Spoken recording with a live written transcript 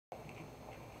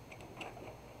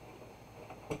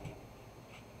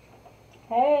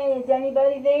Hey, is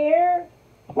anybody there?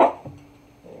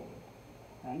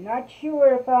 I'm not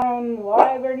sure if I'm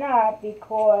live or not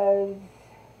because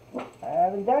I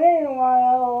haven't done it in a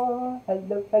while.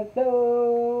 Hello,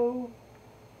 hello.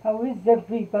 How is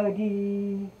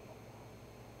everybody?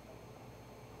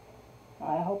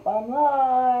 I hope I'm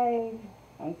live.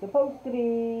 I'm supposed to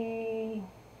be.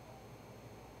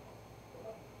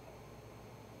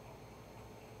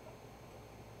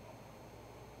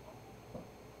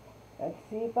 Let's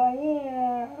see if I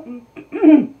am.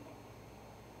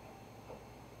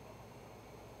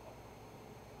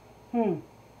 I'm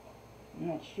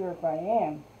not sure if I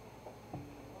am.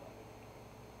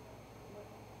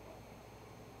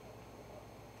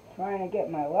 Trying to get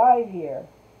my live here.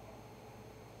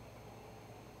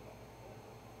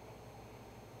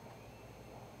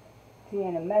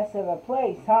 Seeing a mess of a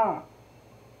place, huh?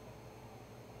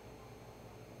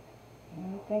 I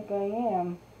don't think I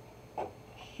am.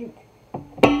 Shoot.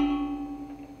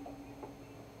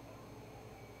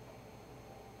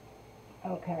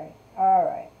 Okay,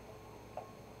 alright.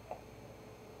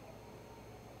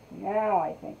 Now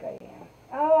I think I am.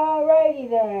 Alrighty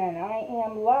then, I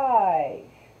am live.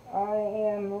 I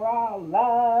am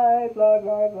live.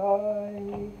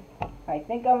 I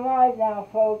think I'm live now,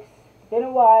 folks. It's been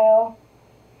a while.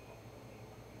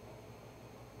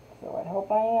 So I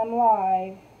hope I am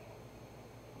live.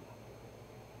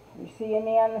 You're seeing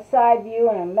me on the side view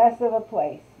in a mess of a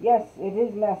place. Yes, it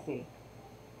is messy.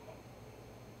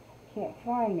 Can't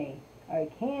find me. I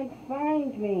can't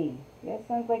find me. That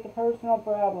sounds like a personal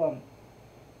problem.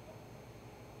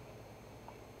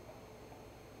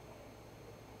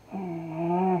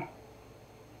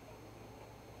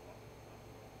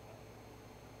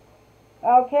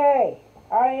 Okay,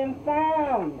 I am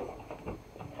found.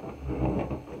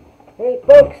 Hey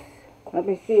folks, let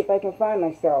me see if I can find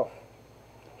myself.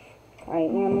 I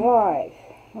am live.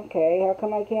 Okay, how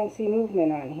come I can't see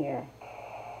movement on here? I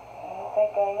don't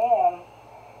think I am.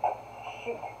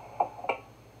 Shoot.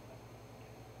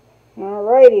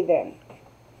 Alrighty then.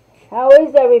 How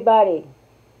is everybody?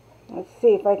 Let's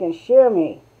see if I can share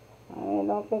me. I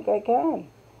don't think I can.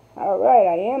 Alright,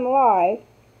 I am live.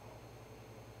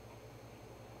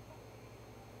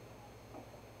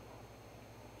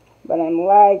 But I'm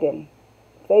lagging.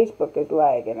 Facebook is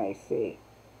lagging, I see.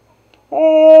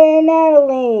 Hey,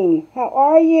 Natalie, how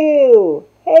are you?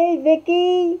 Hey,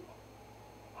 Vicky,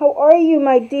 how are you,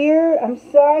 my dear? I'm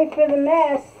sorry for the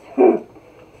mess. And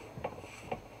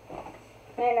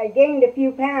I gained a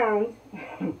few pounds.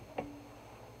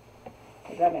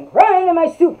 Because I've been crying in my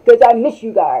soup because I miss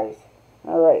you guys.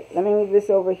 Alright, let me move this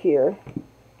over here.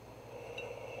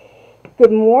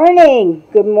 Good morning.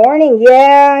 Good morning.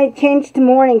 Yeah, I changed to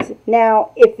mornings.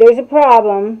 Now, if there's a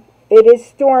problem, it is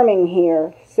storming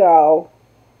here. So,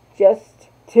 just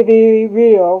to be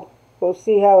real, we'll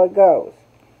see how it goes.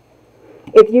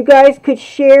 If you guys could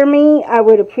share me, I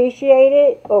would appreciate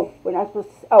it. Oh, we're not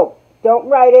supposed to. Oh, don't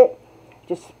write it.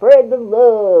 Just spread the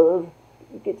love.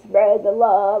 If you could spread the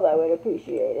love, I would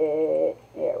appreciate it.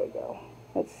 There we go.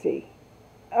 Let's see.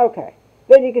 Okay.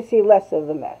 Then you can see less of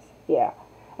the mess. Yeah.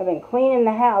 I've been cleaning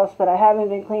the house, but I haven't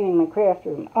been cleaning my craft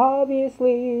room,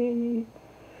 obviously.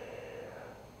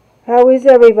 How is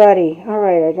everybody?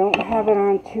 Alright, I don't have it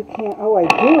on two cameras. Oh, I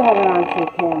do have it on two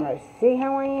cameras. See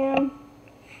how I am?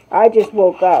 I just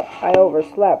woke up. I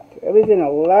overslept. I was in a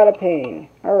lot of pain.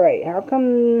 Alright, how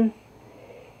come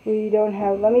we don't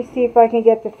have... Let me see if I can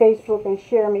get to Facebook and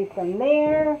share me from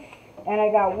there. And I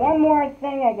got one more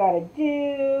thing I gotta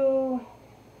do.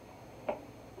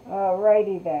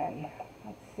 Alrighty then.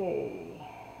 Let's see.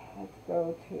 Let's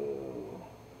go to...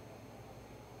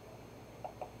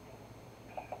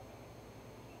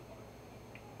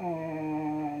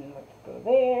 And let's go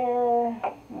there.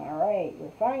 Alright,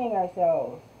 we're finding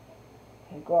ourselves.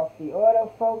 Take off the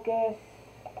autofocus.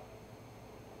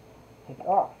 Take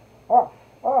off. Off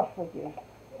with you.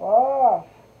 Off.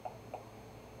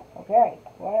 Okay.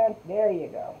 Well, there you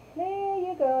go. There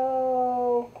you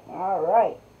go.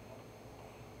 Alright.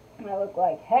 I look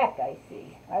like heck, I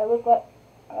see. I look like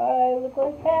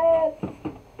heck.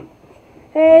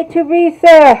 Hey,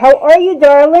 Teresa. How are you,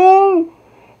 darling?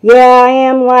 Yeah, I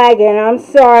am lagging. I'm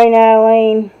sorry,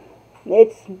 Natalie.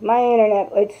 It's my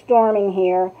internet. It's storming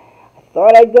here. I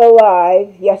thought I'd go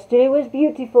live. Yesterday was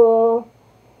beautiful.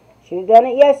 Should have done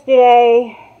it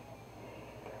yesterday.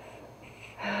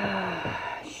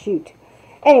 Shoot.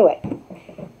 Anyway,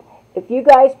 if you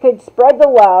guys could spread the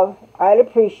love, I'd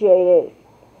appreciate it.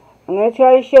 I'm going to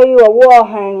try to show you a wall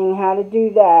hanging, how to do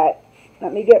that.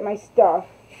 Let me get my stuff.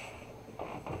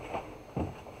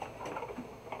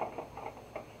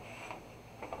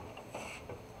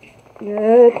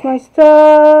 That's my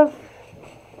stuff.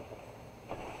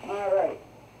 Alright.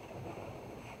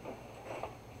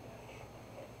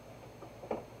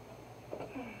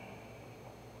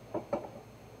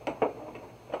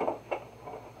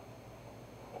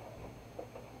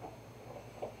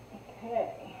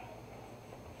 Okay.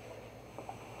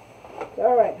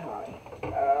 Alright, Holly.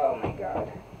 Oh my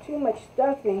god. Too much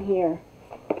stuff in here.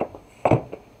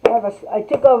 I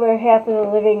took over half of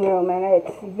the living room and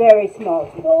it's very small.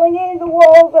 It's falling in. The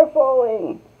walls are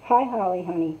falling. Hi, Holly,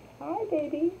 honey. Hi,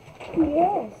 baby.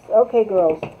 Yes. Okay,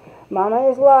 girls. Mama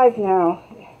is live now.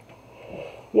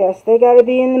 Yes, they got to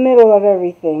be in the middle of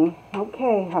everything.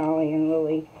 Okay, Holly and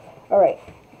Lily. Alright.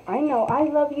 I know. I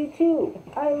love you too.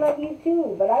 I love you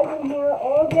too. But I've been here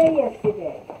all day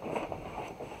yesterday.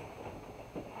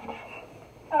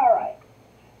 Alright.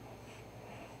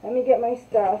 Let me get my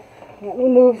stuff. Let me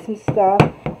move some stuff.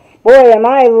 Boy, am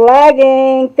I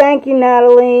lagging. Thank you,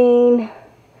 Natalie.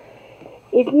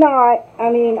 If not, I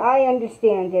mean, I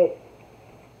understand it.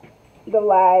 The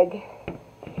lag.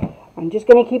 I'm just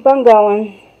going to keep on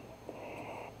going.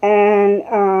 And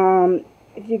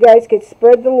if you guys could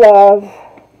spread the love.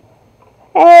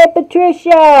 Hey,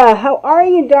 Patricia. How are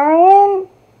you, darling?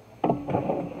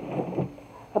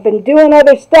 I've been doing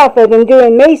other stuff. I've been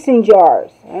doing mason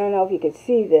jars. I don't know if you can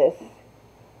see this.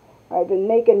 I've been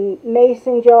making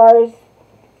mason jars.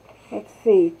 Let's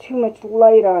see. Too much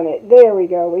light on it. There we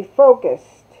go. We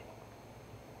focused.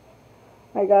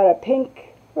 I got a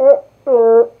pink.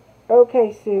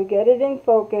 Okay, Sue. Get it in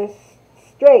focus.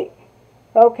 Straight.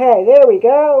 Okay, there we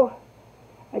go.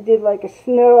 I did like a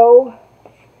snow.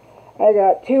 I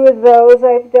got 2 of those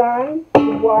I've done.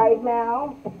 Wide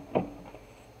mouth.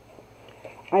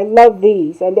 I love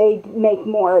these. I may make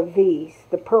more of these.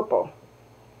 The purple.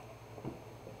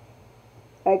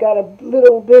 I got a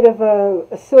little bit of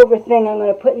a silver thing I'm going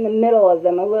to put in the middle of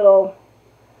them. A little,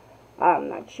 I'm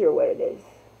not sure what it is.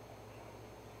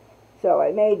 So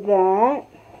I made that.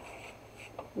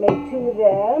 Made 2 of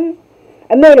them.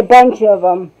 I made a bunch of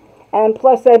them. And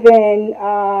plus I've been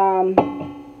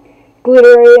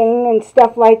glittering and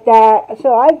stuff like that.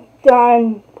 So I've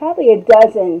done probably a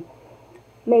dozen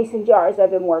mason jars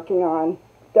I've been working on.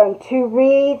 Done 2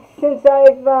 wreaths since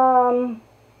I've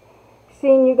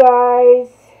seen you guys.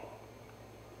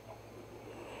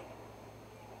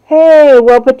 Hey,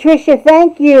 well, Patricia,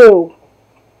 thank you.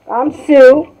 I'm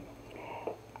Sue.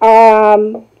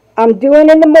 I'm doing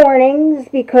in the mornings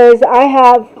because I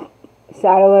have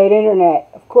satellite internet.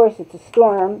 Of course, it's a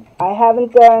storm. I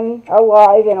haven't done a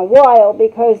live in a while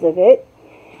because of it.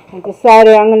 I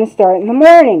decided I'm going to start in the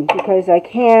morning because I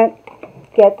can't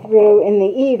get through in the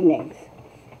evenings.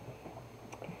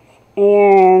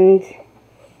 And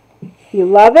you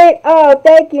love it? Oh,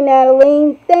 thank you,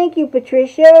 Natalie. Thank you,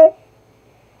 Patricia.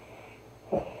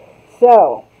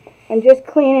 So, I'm just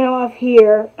cleaning off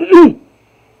here.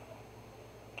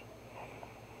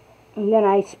 And then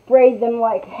I sprayed them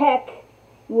like heck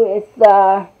with,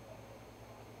 oh,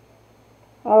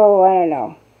 I don't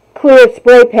know, clear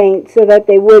spray paint so that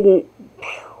they wouldn't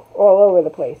all over the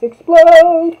place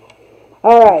explode.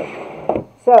 Alright,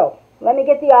 so let me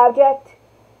get the object,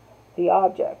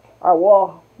 our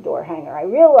wall door hanger. I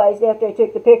realized after I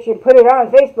took the picture and put it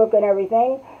on Facebook and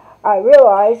everything, I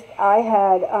realized I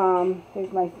had,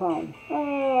 here's my phone.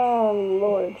 Oh,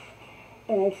 Lord.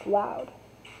 And it's loud.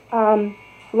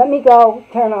 Let me go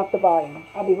turn off the volume.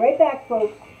 I'll be right back,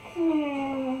 folks.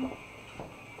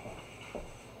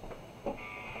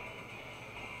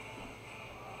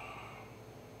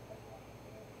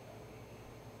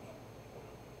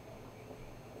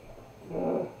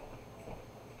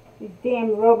 These damn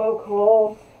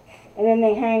robocalls. And then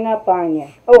they hang up on you.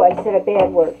 Oh, I said a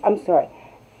bad word. I'm sorry.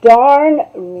 Darn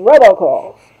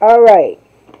robocalls. Alright.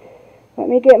 Let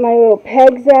me get my little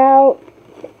pegs out.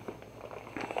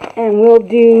 And we'll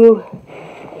do,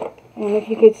 and if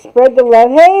you could spread the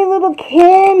love. Hey, little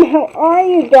Kim, how are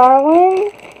you, darling?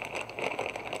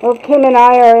 Well, Kim and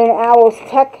I are in Owl's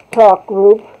Tech Talk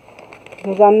group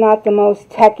because I'm not the most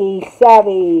techie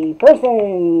savvy person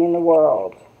in the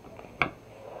world.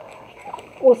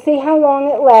 We'll see how long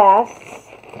it lasts,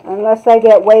 unless I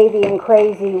get wavy and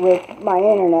crazy with my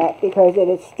internet because it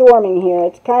is storming here.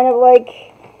 It's kind of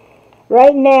like,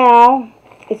 right now,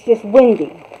 it's just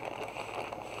windy.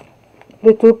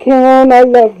 Little Kim, I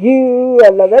love you. I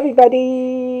love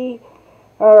everybody.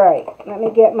 Alright, let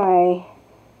me get my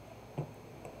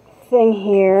thing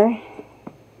here.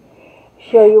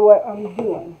 Show you what I'm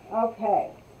doing. Okay.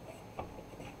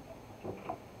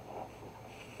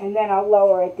 And then I'll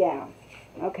lower it down.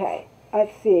 Okay.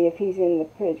 Let's see if he's in the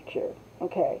picture.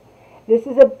 Okay. This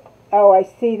is a Oh, I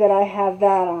see that I have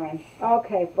that on.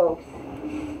 Okay, folks.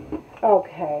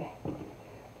 Okay.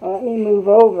 Well, let me move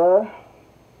over.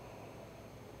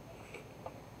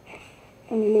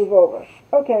 Let me move over.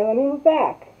 Okay, let me move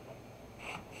back.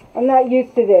 I'm not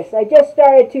used to this. I just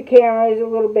started 2 cameras a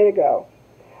little bit ago.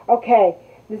 Okay,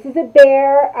 this is a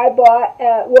bear I bought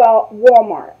at, well,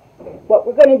 Walmart. What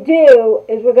we're going to do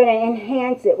is we're going to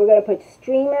enhance it. We're going to put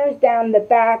streamers down the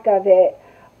back of it,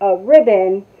 of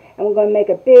ribbon, and we're going to make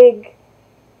a big,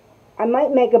 I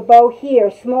might make a bow here,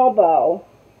 small bow,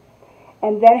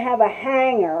 and then have a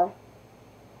hanger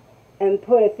and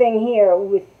put a thing here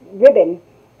with ribbon,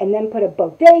 and then put a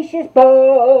bodacious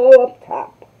bow up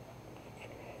top.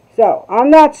 So, I'm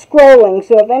not scrolling,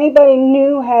 so if anybody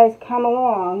new has come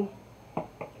along,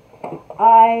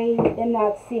 I am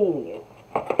not seeing you.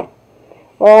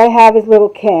 All I have is little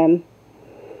Kim.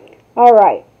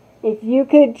 Alright, if you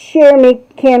could share me,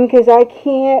 Kim, because I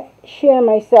can't share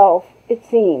myself, it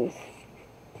seems.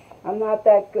 I'm not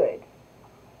that good.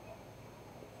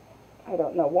 I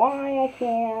don't know why I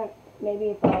can't. Maybe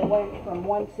if I went from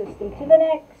one system to the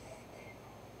next.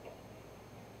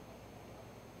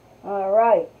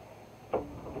 Alright.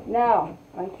 No,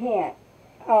 I can't.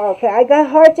 Okay, I got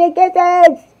heart-shaped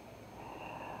kisses!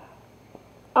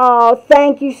 Oh,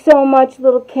 thank you so much,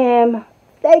 little Kim.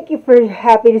 Thank you for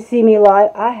happy to see me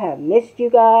live. I have missed you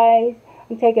guys.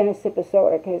 I'm taking a sip of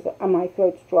soda because my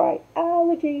throat's dry.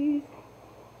 Allergies.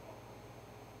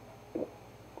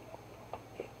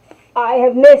 I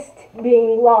have missed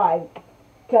being live.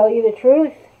 Tell you the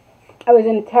truth, I was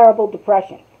in a terrible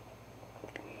depression.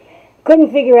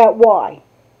 Couldn't figure out why.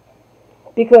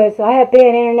 Because I have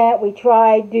bad internet. We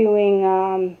tried doing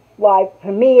live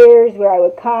premieres where I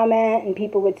would comment and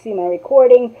people would see my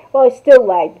recording. Well, I still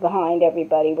lagged behind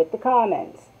everybody with the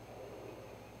comments.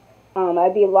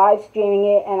 I'd be live streaming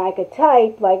it and I could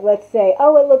type, like, let's say,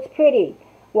 oh, it looks pretty.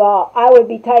 Well, I would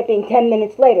be typing 10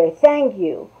 minutes later, thank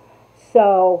you.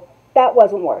 So that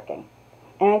wasn't working.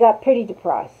 And I got pretty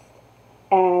depressed.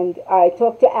 And I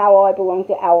talked to Owl. I belong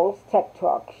to Owl's Tech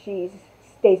Talk. She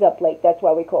stays up late. That's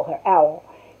why we call her Owl.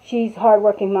 She's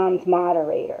Hardworking Mom's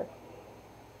moderator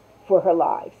for her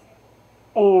lives.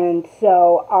 And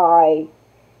so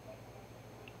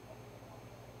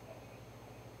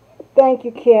thank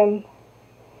you, Kim.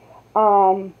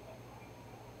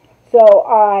 So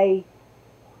I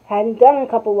hadn't done a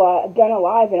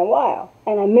live in a while,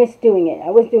 and I missed doing it. I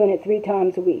was doing it 3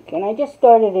 times a week, and I just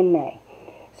started in May.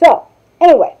 So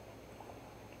anyway,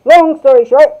 long story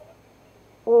short,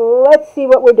 let's see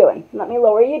what we're doing. Let me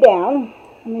lower you down.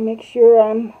 Let me make sure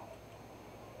I'm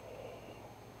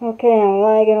okay. I'm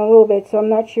lagging a little bit, so I'm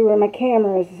not sure where my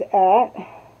camera is at.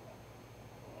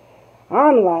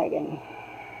 I'm lagging.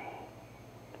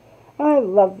 I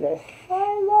love this.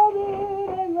 I love it.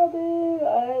 I love it.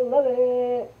 I love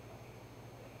it.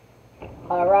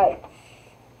 Alright.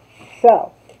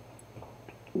 So,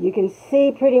 you can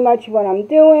see pretty much what I'm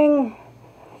doing.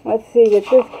 Let's see with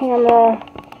this camera.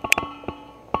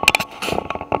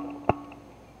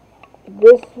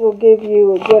 This will give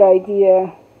you a good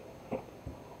idea.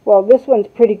 Well, this one's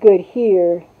pretty good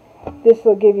here. This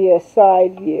will give you a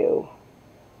side view.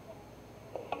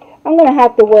 I'm going to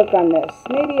have to work on this.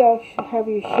 Maybe I'll have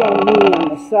you show me on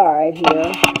the side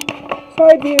here.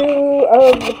 Side view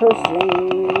of the person.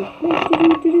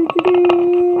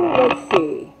 Let's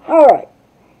see. Alright.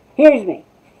 Here's me.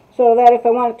 So that if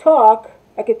I want to talk,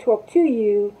 I could talk to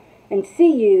you and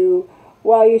see you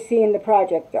while you're seeing the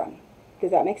project done.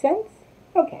 Does that make sense?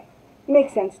 Okay. It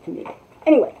makes sense to me.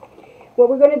 Anyway, what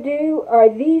we're going to do are,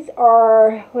 these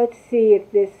are, let's see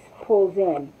if this pulls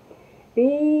in.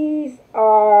 These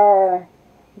are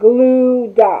glue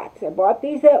dots. I bought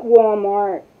these at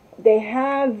Walmart. They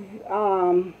have,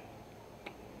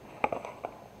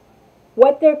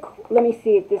 let me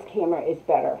see if this camera is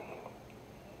better.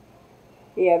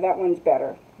 Yeah, that one's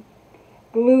better.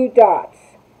 Glue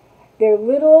dots. They're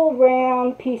little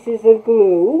round pieces of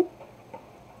glue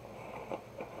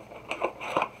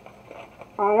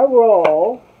on a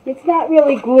roll. It's not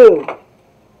really glue.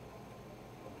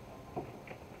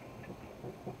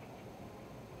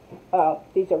 Oh,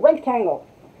 these are rectangle.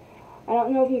 I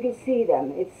don't know if you can see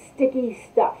them. It's sticky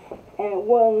stuff, and it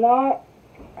will not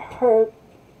hurt.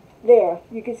 There,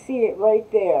 you can see it right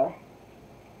there.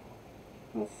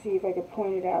 Let's see if I can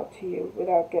point it out to you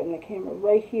without getting the camera.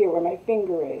 Right here where my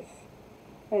finger is.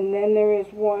 And then there is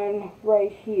one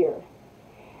right here.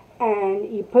 And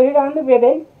you put it on the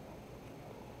ribbon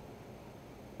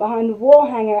behind the wall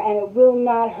hanger, and it will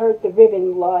not hurt the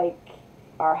ribbon like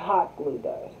our hot glue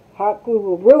does. Hot glue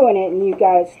will ruin it, and you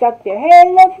got it stuck there.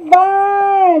 Hey,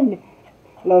 LaVon!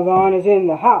 LaVon is in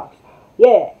the house.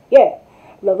 Yeah. Yeah,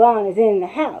 LaVon is in the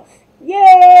house.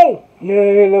 Yay!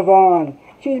 Yay, LaVon.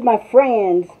 She's my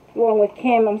friend, along with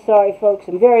Kim. I'm sorry, folks.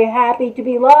 I'm very happy to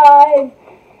be live.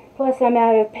 Plus, I'm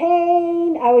out of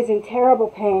pain. I was in terrible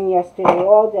pain yesterday,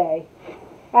 all day.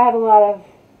 I have a lot of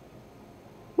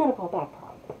medical back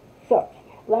problems. So,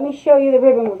 let me show you the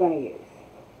ribbon we're going to use.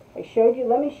 I showed you.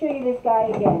 Let me show you this guy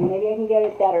again. Maybe I can get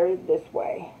it better this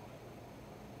way.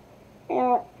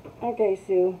 Yeah. Okay,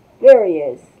 Sue. There he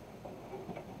is.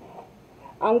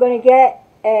 I'm going to get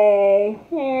a...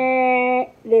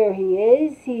 There he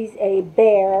is. He's a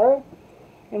bear.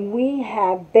 And we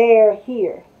have bear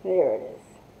here. There it is.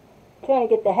 I'm trying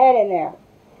to get the head in there.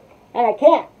 And I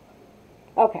can't.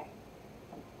 Okay.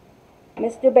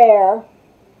 Mr. Bear.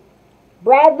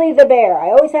 Bradley the Bear. I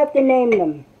always have to name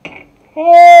them.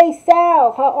 Hey,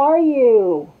 Sal. How are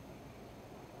you?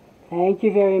 Thank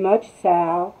you very much,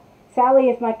 Sal. Sally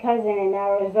is my cousin in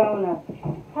Arizona.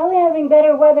 Probably having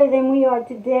better weather than we are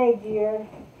today, dear.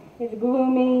 It's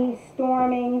gloomy,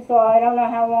 storming, so I don't know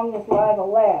how long this live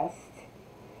will last.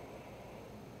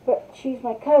 But she's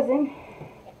my cousin.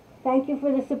 Thank you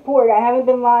for the support. I haven't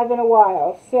been live in a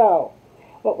while. So,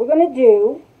 what we're going to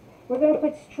do, we're going to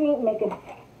make a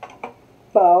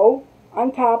bow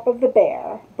on top of the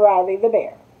bear, Bradley the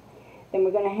Bear. Then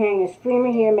we're going to hang a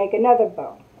streamer here, make another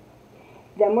bow.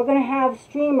 Then we're going to have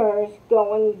streamers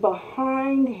going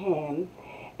behind him,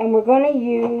 and we're going to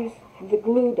use the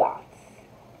glue dots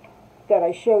that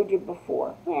I showed you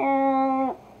before.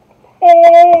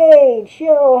 Hey,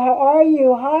 Jill, how are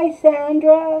you? Hi,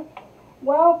 Sandra.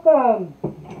 Welcome.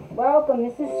 Welcome.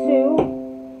 This is Sue.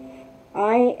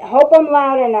 I hope I'm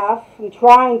loud enough. I'm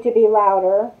trying to be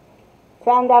louder.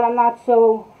 Found out I'm not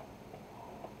so...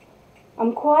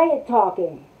 I'm quiet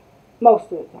talking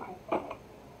most of the time.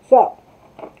 So,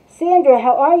 Sandra,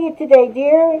 how are you today,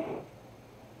 dear?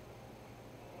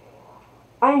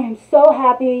 I am so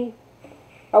happy.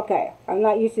 Okay, I'm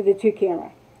not used to the two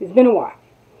camera. It's been a while.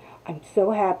 I'm so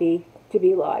happy to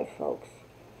be live, folks.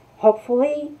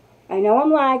 Hopefully, I know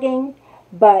I'm lagging,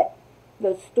 but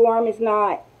the storm is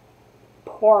not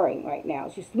pouring right now.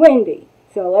 It's just windy.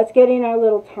 So let's get in our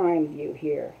little time view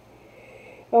here.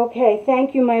 Okay,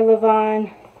 thank you, my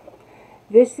LaVon.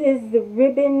 This is the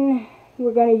ribbon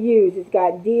we're going to use. It's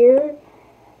got deer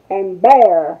and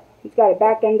bear. It's got a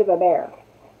back end of a bear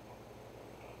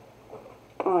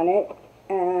on it.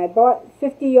 And I bought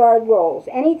 50-yard rolls.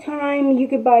 Anytime you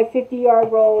could buy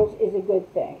 50-yard rolls is a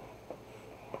good thing.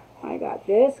 I got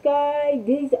this guy.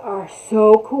 These are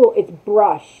so cool. It's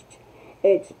brushed.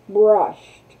 It's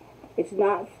brushed. It's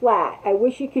not flat. I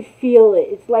wish you could feel it.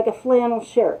 It's like a flannel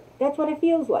shirt. That's what it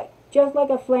feels like. Just like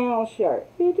a flannel shirt.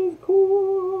 It is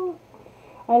cool.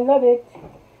 I love it.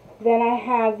 Then I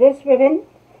have this ribbon.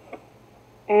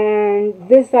 And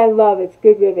this I love. It's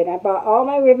good ribbon. I bought all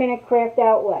my ribbon at Craft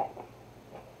Outlet.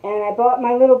 And I bought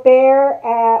my little bear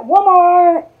at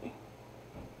Walmart.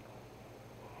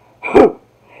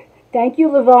 Thank you,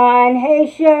 LaVon. Hey,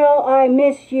 Cheryl, I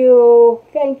miss you.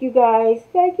 Thank you, guys.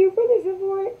 Thank you for the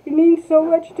support. It means so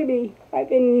much to me. I've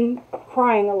been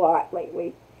crying a lot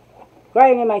lately.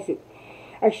 Crying in my suit.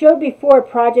 I showed before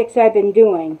projects I've been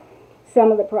doing.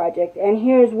 Some of the projects. And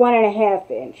here's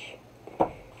 1.5 inch.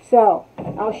 So,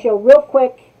 I'll show real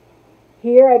quick.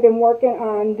 Here, I've been working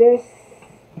on this.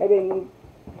 I've been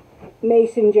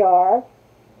mason jar.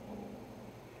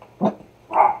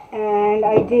 And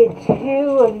I did 2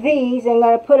 of these. I'm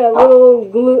going to put a little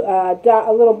glue, a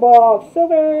little ball of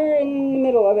silver in the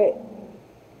middle of it.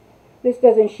 This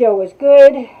doesn't show as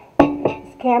good.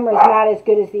 This camera is not as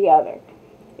good as the other.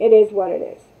 It is what it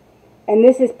is. And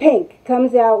this is pink.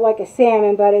 Comes out like a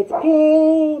salmon, but it's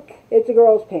pink. It's a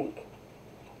girl's pink.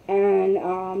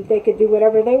 And they could do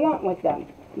whatever they want with them.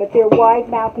 But they're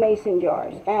wide-mouth mason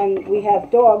jars. And we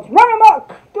have dogs. Run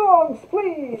amok! Dogs,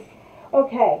 please!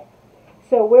 Okay.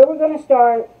 So where we're going to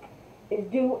start is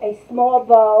do a small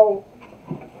bow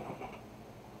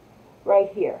right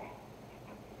here.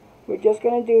 We're just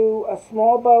going to do a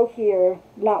small bow here,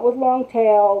 not with long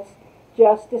tails,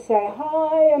 just to say,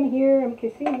 hi, I'm here, I'm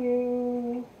kissing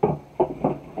you.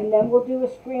 And then we'll do a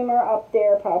streamer up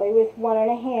there, probably with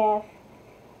 1.5.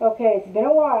 Okay, it's been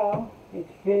a while.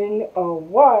 It's been a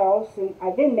while since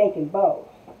I've been making bows.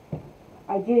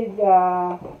 I did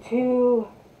 2...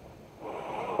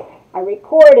 I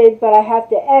recorded, but I have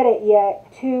to edit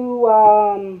yet,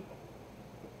 2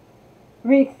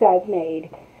 wreaths I've made.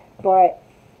 But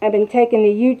I've been taking the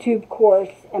YouTube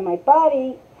course, and my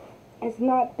body has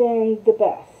not been the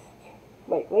best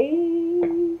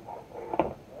lately.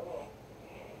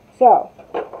 So,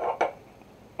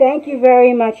 thank you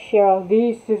very much, Cheryl.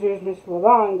 These scissors Miss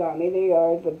LaVon got me. They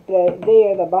are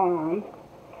the bomb.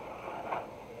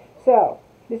 So,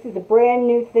 this is a brand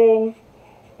new thing.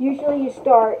 Usually you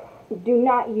do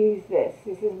not use this.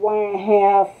 This is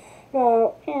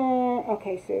 1.5,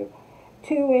 okay, so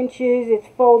 2 inches. It's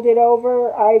folded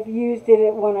over. I've used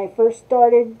it when I first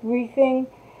started wreathing.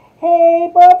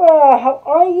 Hey, Barbara, how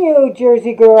are you,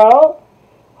 Jersey girl?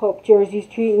 Hope Jersey's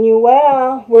treating you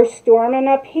well. We're storming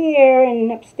up here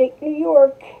in upstate New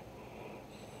York.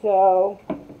 So,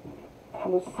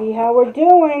 we'll see how we're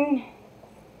doing.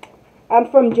 I'm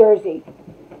from Jersey,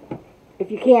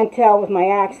 if you can't tell with my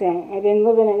accent. I've been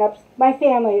living my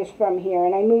family is from here,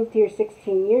 and I moved here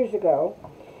 16 years ago.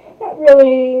 Not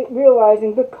really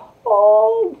realizing the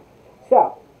cold.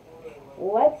 So,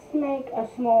 let's make a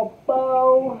small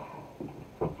bow.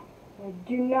 I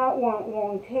do not want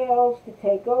long tails to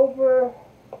take over.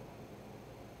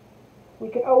 We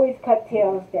can always cut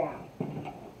tails down.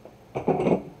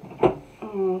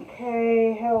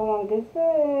 Okay, how long is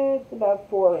this? About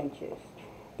 4 inches.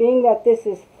 Being that this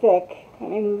is thick, let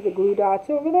me move the glue dots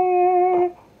over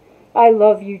there. I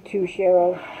love you too,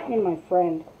 Cheryl. You're my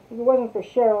friend. If it wasn't for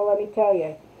Cheryl, let me tell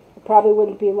you, I probably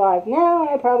wouldn't be live now.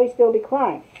 I'd probably still be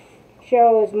crying.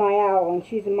 Cheryl is my owl, and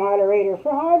she's a moderator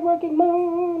for Hardworking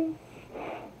Mom.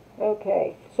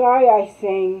 Okay, sorry I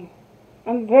sing.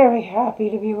 I'm very happy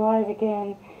to be live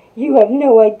again. You have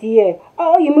no idea.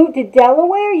 Oh, you moved to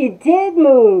Delaware? You did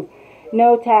move.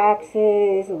 No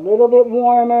taxes, a little bit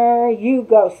warmer. You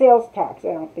go. Sales tax,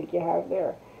 I don't think you have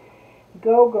there.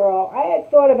 Go, girl. I had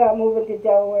thought about moving to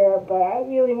Delaware, but I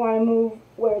really want to move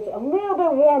where it's a little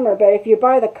bit warmer. But if you're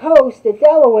by the coast of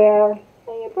Delaware,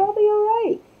 then you're probably all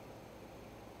right.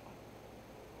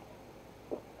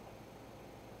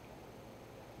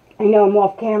 I know I'm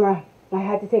off camera. I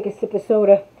had to take a sip of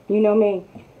soda. You know me.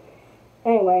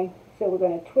 Anyway, so we're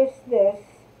going to twist this.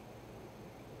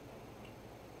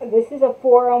 This is a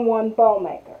 4-in-1 bow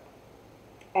maker.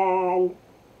 And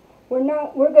we're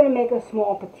going to make a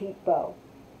small petite bow.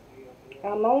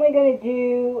 I'm only going to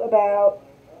do about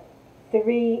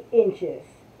 3 inches.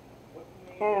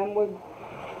 And we're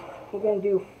going to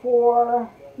do 4.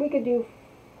 We could do,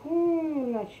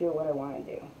 I'm not sure what I want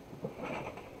to do.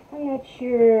 I'm not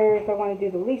sure if I want to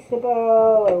do the Lisa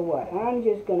bow or what. I'm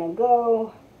just going to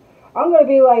go. I'm going to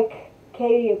be like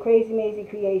Katie of Crazy Maisie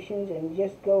Creations and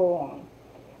just go along.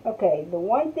 Okay, the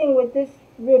one thing with this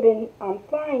ribbon I'm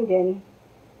finding,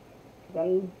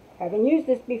 I haven't used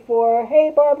this before.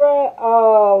 Hey, Barbara.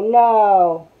 Oh,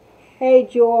 no. Hey,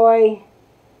 Joy.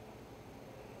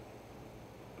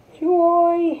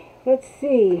 Joy. Let's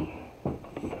see.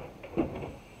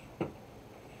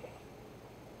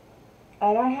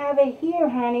 I don't have it here,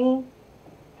 honey.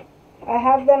 I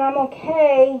have that I'm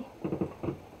okay.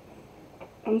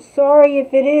 I'm sorry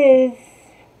if it is.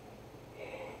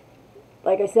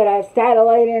 Like I said, I have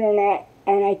satellite internet,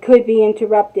 and I could be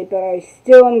interrupted, but I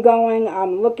still am going.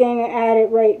 I'm looking at it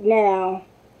right now.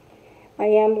 I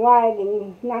am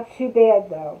lagging. Not too bad,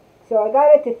 though. So I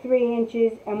got it to 3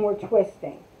 inches, and we're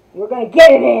twisting. We're going to get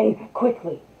it in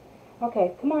quickly.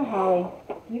 Okay, come on, Holly.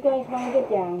 You guys want to get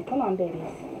down. Come on,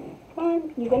 babies. Come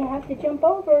on, you're going to have to jump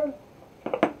over.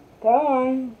 Come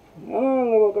on. Come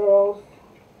on, little girls.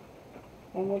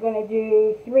 And we're going to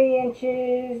do 3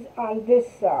 inches on this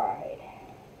side.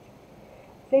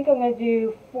 I think I'm going to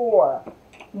do 4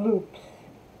 loops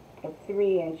of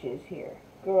 3 inches here.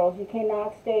 Girls, you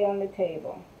cannot stay on the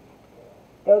table.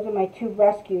 Those are my 2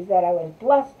 rescues that I was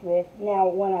blessed with. Now,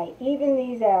 when I even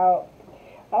these out,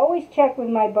 I always check with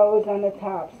my bows on the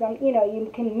top. Some, you know, you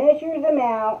can measure them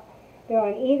out. They're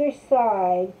on either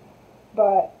side,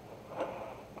 but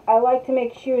I like to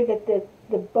make sure that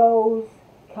the bows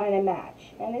kind of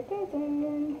match, and it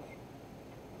doesn't.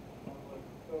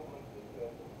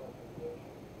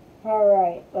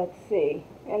 Alright, let's see.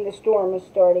 And the storm is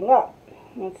starting up.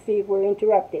 Let's see if we're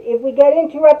interrupted. If we get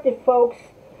interrupted, folks,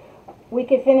 we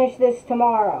could finish this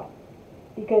tomorrow,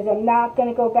 because I'm not going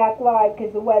to go back live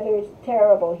because the weather is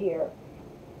terrible here.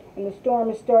 And the storm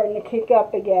is starting to kick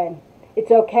up again. It's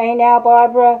okay now,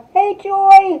 Barbara? Hey,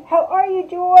 Joy! How are you,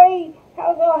 Joy?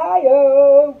 How's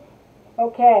Ohio?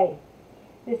 Okay.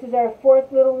 This is our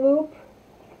 4th little loop,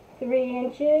 3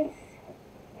 inches.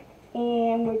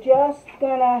 And we're just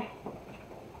gonna,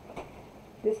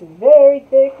 this is very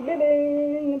thick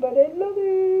ribbon, but I love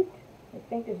it. I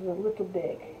think this is a little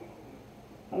big.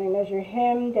 Let me measure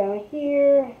him down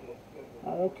here.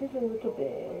 Oh, that is a little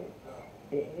bit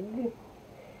big.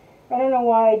 I don't know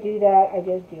why I do that, I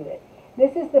just do it.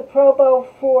 This is the Pro Bow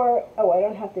 4, oh, I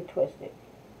don't have to twist it.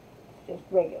 It's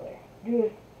just regular.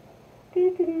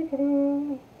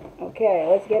 Okay,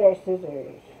 let's get our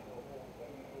scissors.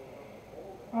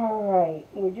 Alright,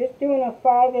 we're just doing a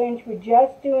 5-inch. We're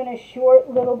just doing a short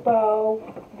little bow.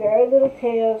 Very little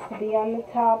tails to be on the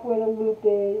top where the loop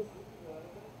is.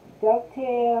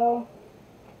 Ducktail.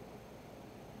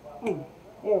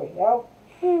 There we go.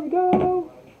 There we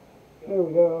go. There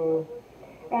we go.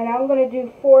 And I'm going to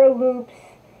do 4 loops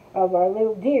of our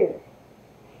little deer.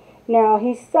 Now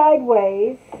he's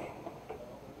sideways,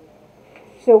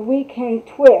 so we can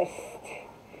twist.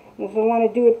 If I want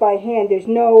to do it by hand, there's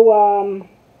no,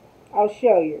 I'll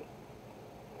show you.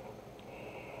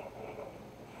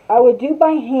 I would do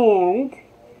by hand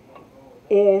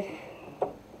if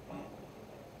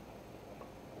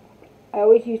I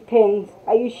always use pins.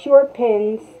 I use short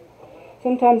pins.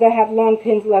 Sometimes I have long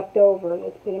pins left over.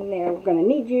 Let's put them there. We're going to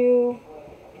need you.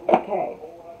 Okay.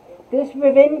 This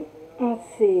ribbon, let's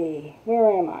see.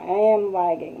 Where am I? I am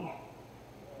lagging.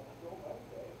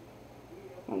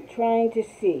 I'm trying to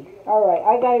see. Alright,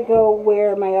 I got to go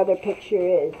where my other picture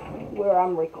is. Where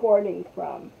I'm recording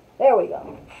from. There we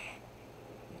go.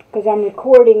 Because I'm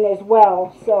recording as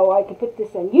well, so I can put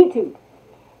this on YouTube.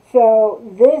 So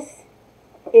this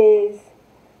is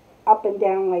up and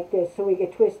down like this, so we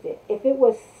can twist it. If it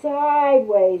was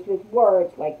sideways with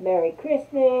words like Merry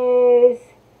Christmas,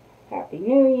 Happy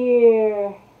New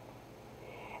Year,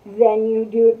 then you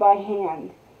do it by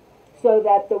hand so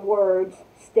that the words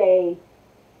stay,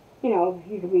 you know,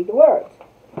 you can read the words.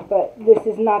 But this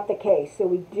is not the case, so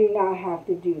we do not have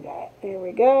to do that. There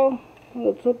we go.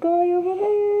 Little guy over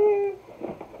there.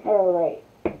 Alright.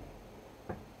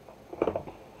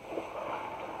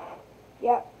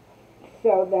 Yep.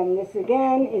 So then this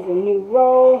again is a new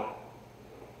row.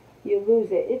 You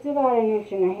lose it. It's about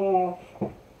 1.5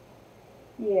 inches.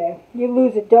 Yeah, you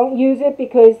lose it. Don't use it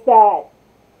because that,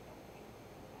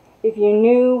 if you're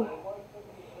new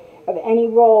of any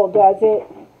roll does it,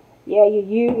 yeah,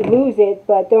 you lose it,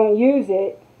 but don't use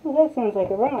it. Well, that sounds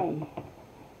like a rhyme.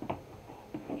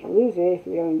 You lose it if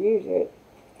you don't use it.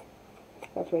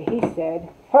 That's what he said.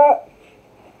 Huh.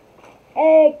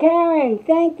 Hey, Karen,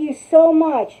 thank you so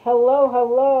much. Hello,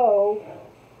 hello.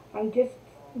 I'm just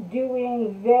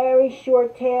doing very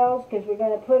short tails because we're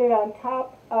going to put it on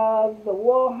top of the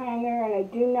wall hanger, and I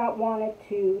do not want it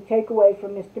to take away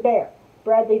from Mr. Bear,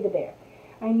 Bradley the Bear.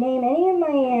 I name any of my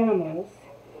animals,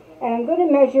 and I'm going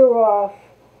to measure off.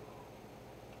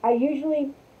 I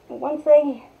usually, once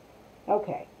I,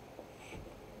 okay,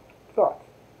 thoughts.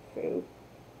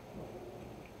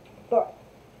 Thoughts.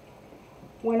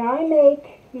 When I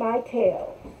make my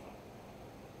tails,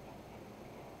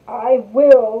 I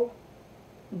will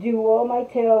do all my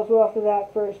tails off of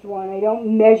that first one. I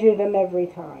don't measure them every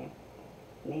time.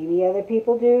 Maybe other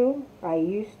people do. I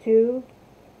used to.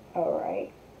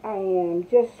 Alright. I am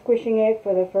just squishing it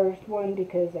for the first one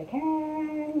because I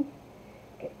can.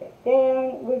 Get that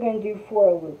down. We're going to do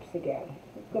 4 loops again.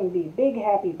 It's going to be a big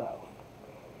happy bow.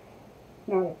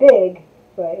 Not a big,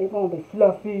 but it's going to be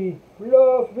fluffy.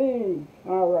 Fluffy.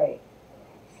 Alright.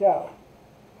 So,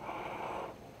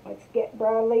 let's get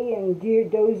Bradley and dear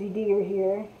Dozy Deer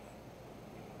here.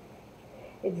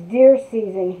 It's deer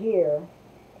season here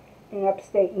in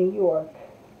upstate New York.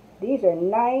 These are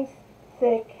nice,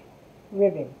 thick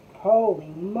ribbon.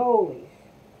 Holy moly.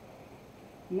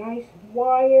 Nice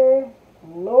wire.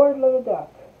 Lord little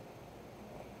duck.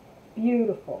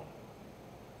 Beautiful.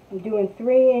 I'm doing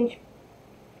 3-inch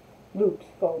loops,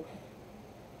 folks.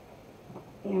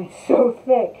 And it's so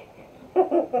thick.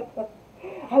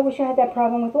 I wish I had that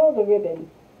problem with all the ribbon,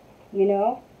 you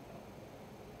know?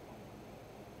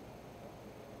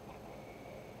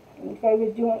 And if I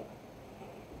was doing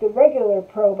the regular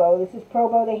Pro Bow, this is Pro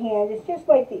Bow the hand, it's just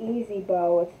like the Easy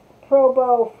Bow. It's Pro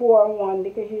Bow 4-in-1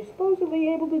 because you're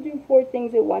supposedly able to do 4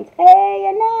 things at once. Hey,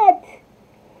 Annette!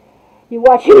 You're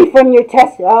watching me from your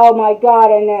test. Oh my God,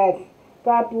 Annette.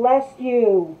 God bless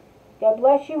you. God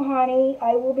bless you, honey.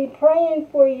 I will be praying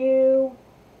for you.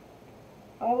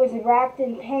 I was racked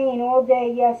in pain all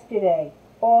day yesterday.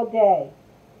 All day.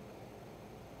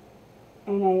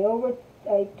 And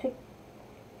I took,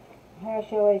 how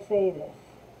shall I say this?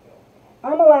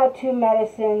 I'm allowed 2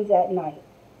 medicines at night.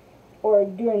 Or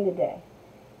during the day.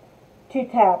 2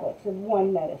 tablets of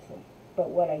 1 medicine.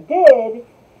 But what I did,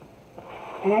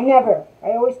 and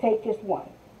I always take just 1.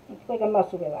 It's like a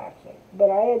muscle relaxer.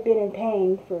 But I had been in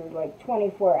pain for like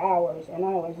 24 hours, and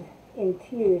I was in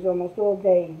tears almost all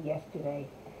day yesterday.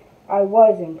 I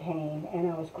was in pain,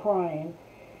 and I was crying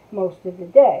most of the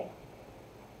day.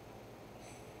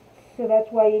 So that's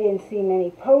why you didn't see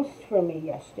many posts from me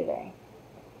yesterday.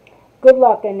 Good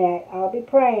luck, Annette. I'll be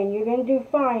praying. You're going to do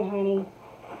fine, honey.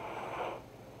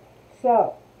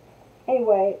 So,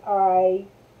 anyway, I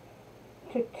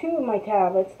took 2 of my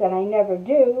tablets that I never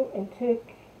do and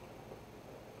took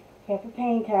half a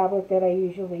pain tablet that I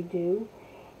usually do.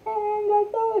 And I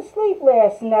fell asleep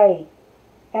last night.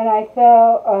 And I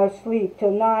fell asleep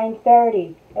till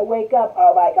 9:30. I wake up,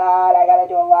 oh my God, I gotta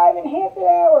do a live in half an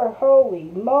hour. Holy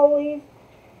moly.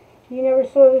 You never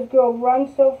saw this girl run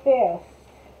so fast.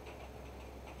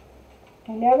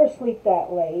 I never sleep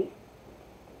that late.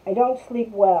 I don't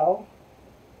sleep well,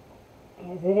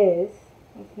 as it is.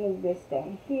 Let's move this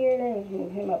down here. Let's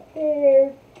move him up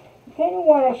there. You kind of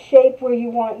want to shape where you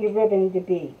want your ribbon to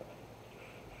be.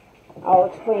 I'll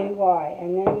explain why.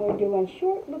 And then we're doing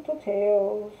short little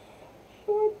tails.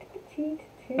 Short petite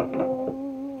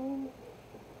tails.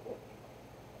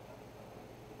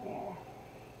 There.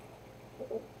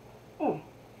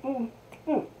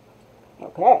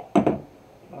 Okay.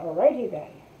 Alrighty then.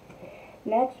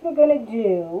 Next we're going to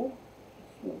do,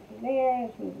 let's move from there,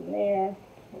 let's move from there,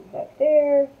 let's move that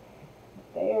there,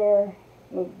 there,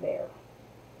 move there.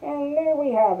 And there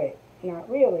we have it. Not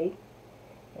really,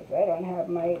 because I don't have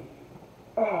my,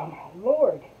 oh my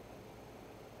Lord.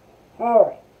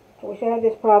 Alright. I wish I had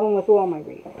this problem with all my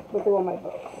wreaths, with all my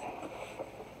books.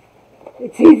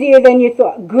 It's easier than you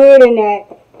thought. Good,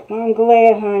 Annette. I'm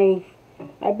glad, honey.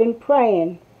 I've been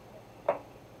praying.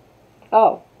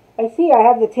 Oh, I see I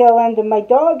have the tail end of my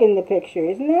dog in the picture.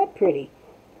 Isn't that pretty?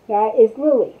 That is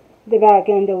Lily, the back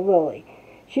end of Lily.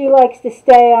 She likes to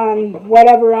stay on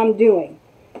whatever I'm doing.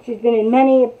 She's been in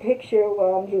many a picture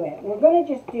while I'm doing it. We're going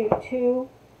to just do 2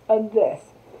 of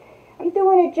this. I'm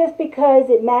doing it just because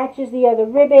it matches the other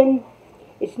ribbon.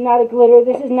 It's not a glitter.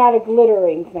 This is not a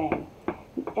glittering thing.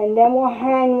 And then we'll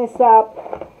hang this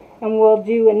up and we'll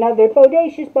do another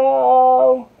bodacious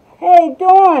bow. Hey,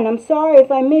 Dawn, I'm sorry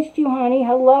if I missed you, honey.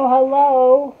 Hello,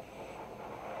 hello.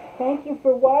 Thank you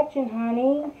for watching,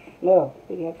 honey. No,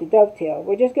 we have to dovetail.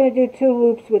 We're just going to do 2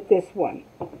 loops with this one.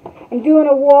 I'm doing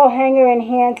a wall hanger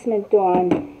enhancement,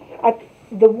 Dawn.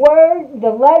 The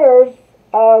letters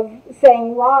of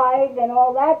saying live and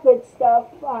all that good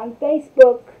stuff on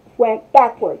Facebook went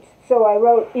backwards. So I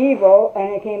wrote evil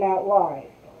and it came out live.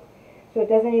 So it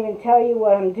doesn't even tell you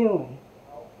what I'm doing.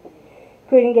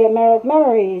 Couldn't get Merrick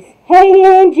memories. Hey,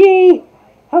 Angie!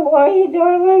 How are you,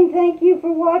 darling? Thank you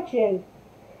for watching.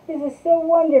 This is so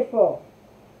wonderful.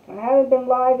 I haven't been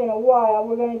live in a while.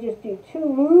 We're going to just do 2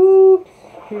 loops.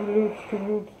 2 loops, 2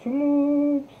 loops, 2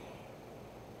 loops.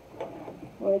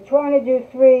 We're trying to do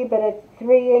 3, but it's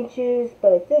 3 inches.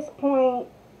 But at this point,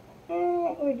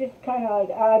 we're just kind of like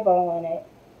eyeballing it.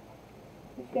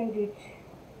 Just going to do,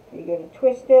 you're going to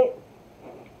twist it.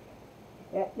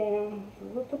 That down. It's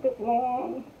a little bit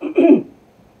long.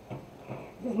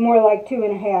 This is more like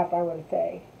 2.5, I would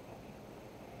say.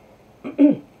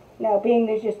 Now, being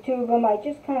there's just 2 of them, I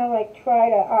just kind of like try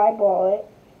to eyeball it.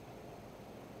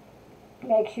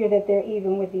 Make sure that they're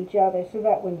even with each other so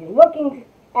that when you're looking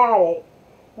at it,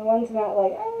 the one's not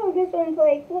like, oh, this one's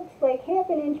like, looks like half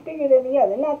an inch bigger than the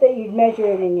other. Not that you'd measure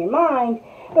it in your mind,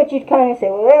 but you'd kind of say,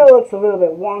 well, that looks a little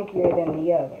bit wonkier than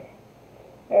the other.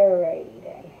 Alrighty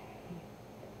then.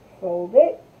 Fold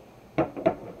it.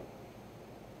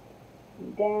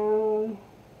 Down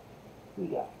we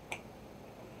go.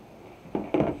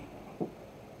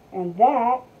 And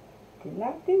that did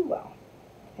not do well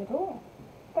at all.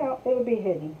 Well, it'll be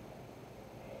hidden.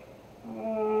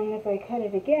 And if I cut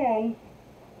it again,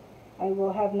 I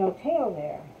will have no tail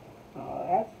there. Oh,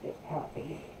 that's just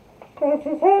happy. That's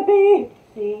just happy!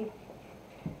 See?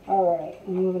 Alright,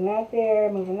 moving that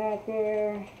there, moving that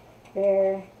there,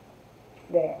 there,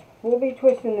 there. We'll be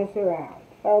twisting this around.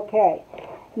 Okay.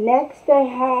 Next I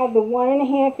have the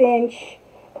 1.5 inch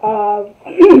of,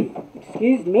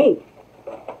 excuse me.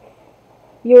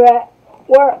 You're at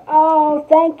work. Oh,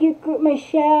 thank you,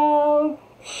 Michelle.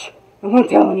 Shh, I won't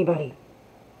tell anybody.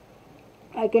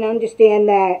 I can understand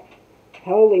that.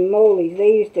 Holy moly,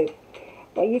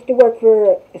 I used to work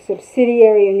for a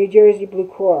subsidiary of New Jersey Blue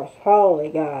Cross. Holy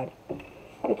God.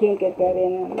 I can't get that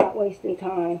in. I'm not wasting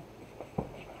time.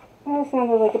 That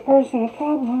sounded like a personal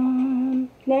problem.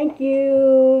 Thank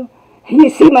you. You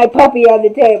see my puppy on the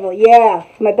table. Yeah,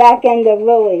 my back end of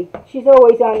Lily. She's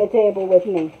always on the table with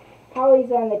me.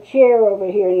 Holly's on the chair over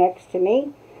here next to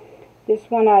me. This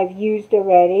one I've used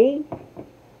already.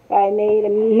 I made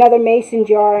another mason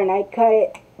jar and I cut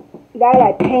it. That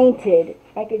I painted.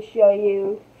 I could show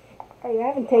you. I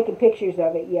haven't taken pictures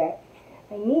of it yet.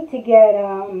 I need to get,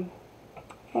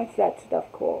 what's that stuff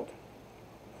called?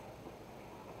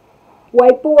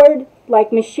 Whiteboard,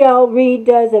 like Michelle Reed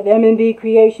does of M&B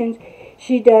Creations.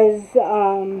 She does,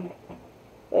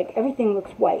 like everything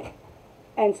looks white.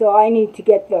 And so I need to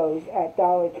get those at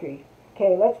Dollar Tree.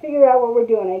 Okay, let's figure out what we're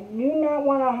doing. I do not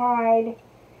want to hide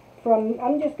from,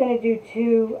 I'm just going to do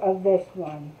 2 of this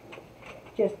one.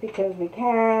 just because we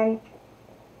can,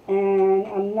 and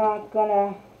I'm not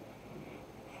gonna,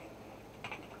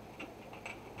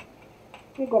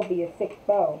 it's gonna be a thick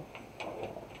bow.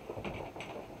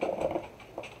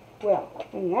 Well,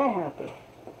 isn't that happy?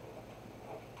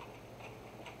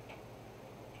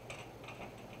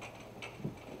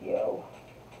 Yo,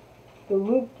 the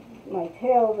loop, my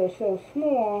tails are so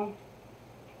small,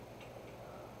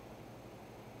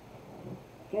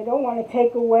 I don't want to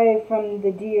take away from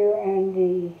the deer and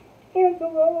the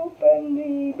antelope and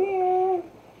the bear.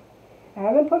 I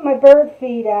haven't put my bird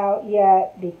feed out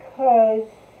yet because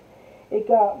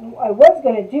I was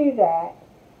going to do that,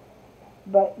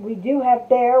 but we do have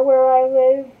bear where I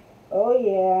live. Oh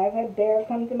yeah, I've had bear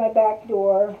come to my back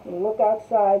door and look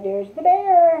outside, there's the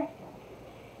bear.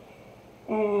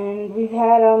 And we've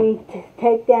had them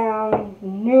take down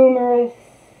numerous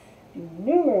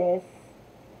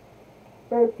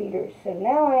bird feeders. So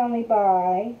now I only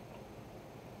buy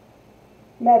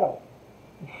metal.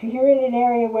 If you're in an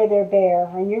area where they're bare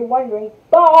and you're wondering,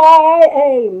 buy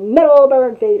a metal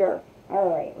bird feeder.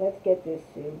 Alright, let's get this,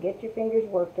 Sue. Get your fingers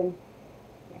working.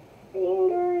 My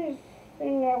fingers,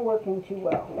 they're not working too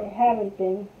well. They haven't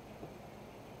been.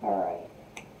 Alright.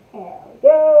 There we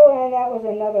go. And that was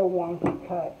another wonky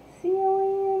cut. See how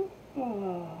I am?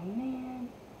 Oh, man.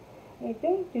 They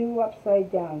don't do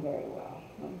upside down very well.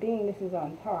 Being this is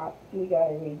on top, we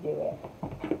gotta redo it.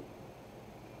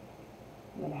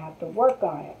 I'm gonna have to work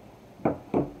on it.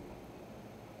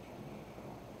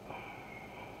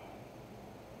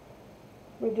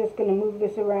 We're just gonna move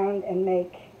this around and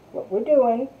make, what we're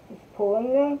doing is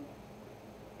pulling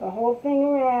the whole thing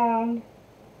around,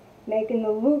 making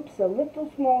the loops a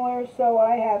little smaller so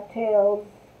I have tails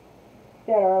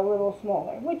that are a little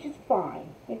smaller, which is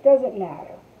fine. It doesn't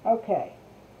matter. Okay.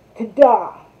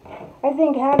 Ta-da! I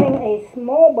think having a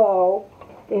small bow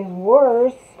is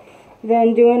worse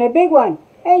than doing a big one.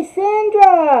 Hey,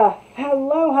 Sandra!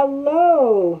 Hello,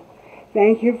 hello!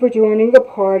 Thank you for joining the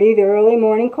party, the early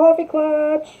morning coffee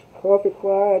clutch. Coffee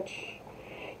clutch.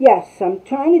 Yes, I'm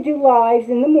trying to do lives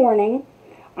in the morning.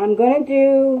 I'm going to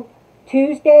do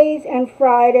Tuesdays and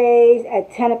Fridays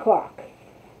at 10 o'clock.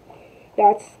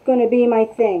 That's going to be my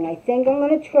thing. I think I'm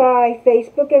going to try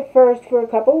Facebook at first for a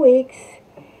couple weeks.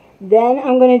 Then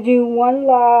I'm going to do one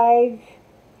live,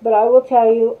 but I will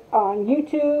tell you, on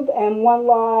YouTube, and one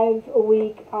live a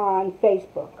week on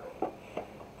Facebook.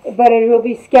 But it will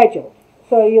be scheduled,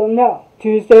 so you'll know.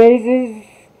 Tuesdays is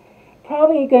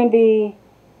probably going to be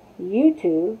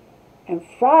YouTube, and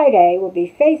Friday will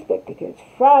be Facebook, because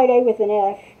Friday with an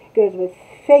F goes with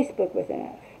Facebook with an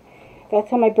F. That's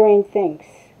how my brain thinks.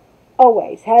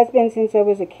 Always. Has been since I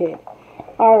was a kid.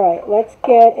 Alright, let's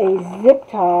get a zip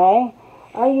tie.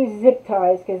 I use zip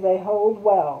ties because they hold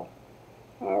well.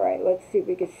 Alright, let's see if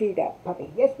we can see that puppy.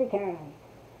 Yes, we can.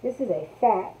 This is a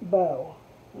fat bow,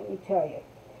 let me tell you.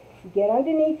 You get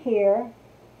underneath here.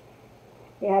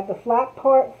 You have the flat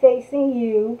part facing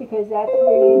you because that's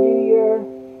where you do your...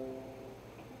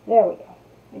 There we go.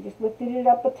 I just lifted it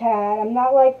up a tad. I'm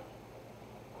not like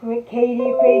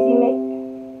Katie, crazy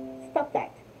mate. Stop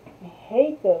that. I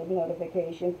hate those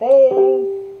notification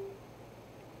things.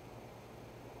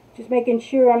 Just making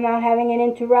sure I'm not having an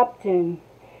interruption.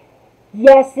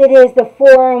 Yes, it is the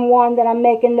 4-in-1 that I'm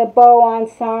making the bow on,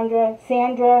 Sandra.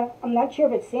 Sandra, I'm not sure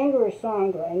if it's Sandra or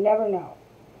Sandra. I never know.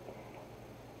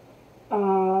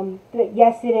 But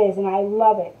yes, it is, and I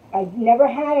love it. I've never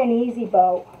had an easy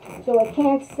bow, so I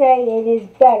can't say it is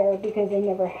better because I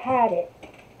never had it.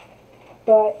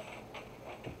 But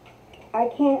I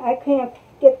can't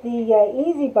get the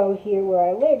easy bow here where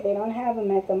I live. They don't have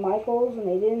them at the Michaels, and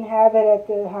they didn't have it at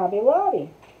the Hobby Lobby.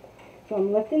 So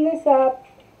I'm lifting this up,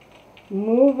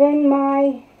 moving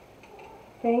my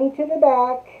thing to the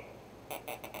back,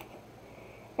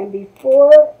 and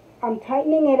before I'm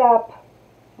tightening it up,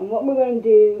 and what we're going to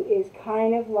do is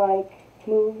kind of like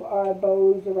move our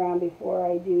bows around before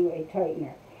I do a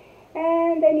tightener.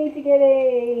 And I need to get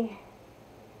a,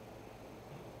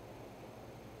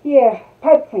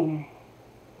 pipe cleaner.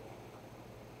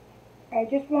 I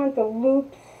just want the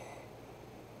loops.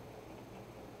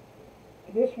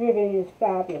 This ribbon is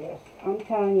fabulous, I'm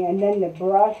telling you. And then the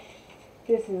brush,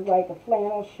 this is like a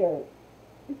flannel shirt.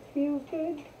 It feels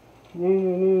good.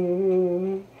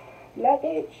 Like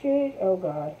it should. Oh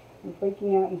God, I'm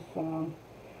freaking out in song.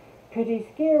 Pretty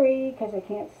scary because I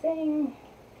can't sing.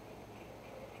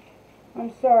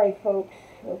 I'm sorry, folks.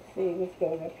 Let's see, this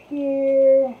goes up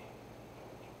here.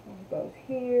 This goes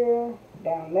here.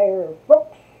 Down there,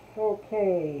 folks.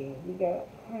 Okay, we got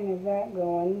kind of that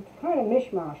going. It's kind of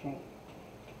mishmashing.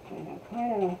 And I'm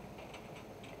kind of...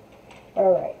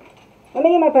 Alright. Let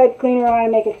me get my pipe cleaner on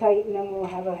and make it tight, and then we'll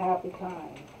have a happy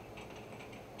time.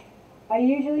 I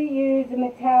usually use the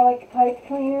metallic pipe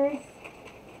cleaners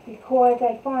because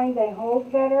I find they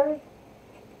hold better.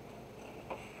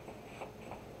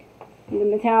 The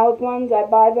metallic ones, I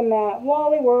buy them at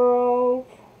Wally World.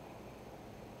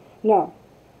 No,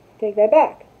 take that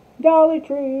back. Dollar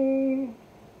Tree.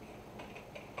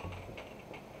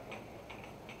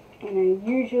 And I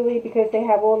usually, because they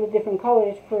have all the different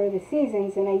colors for the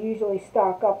seasons, and I usually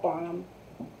stock up on them.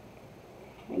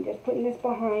 I'm just putting this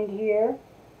behind here.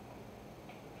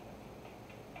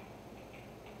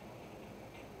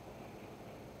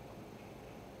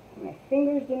 My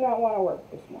fingers do not want to work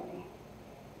this morning.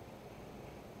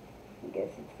 I guess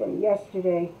it's from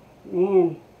yesterday.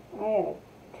 Man, I had a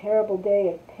terrible day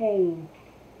of pain.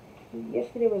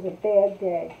 Yesterday was a bad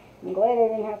day. I'm glad I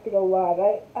didn't have to go live.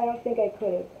 I don't think I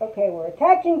could have. Okay, we're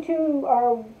attaching to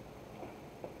our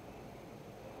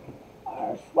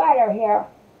sweater here.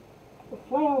 The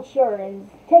flannel shirt is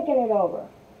taking it over.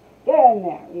 Get in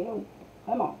there. You know,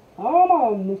 come on. Come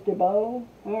on, Mr. Bo.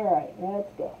 All right,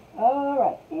 let's go. All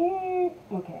right.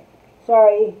 Okay.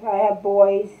 Sorry, I have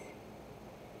boys.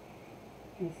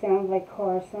 It sounds like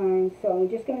car signs, so I'm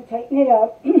just going to tighten it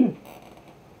up.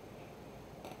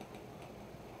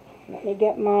 Let me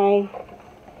get my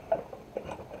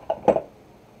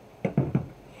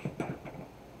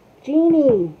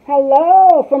Jeannie.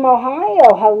 Hello from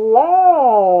Ohio.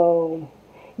 Hello.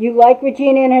 You like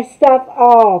Regina and her stuff?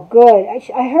 Oh, good.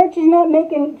 I heard she's not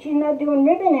doing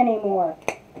ribbon anymore.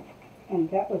 And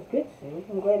that was good, Sue.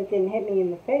 I'm glad it didn't hit me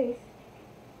in the face.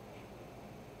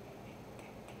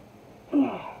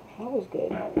 That was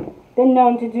good. Been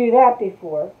known to do that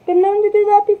before.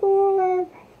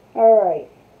 All right.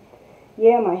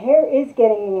 Yeah, my hair is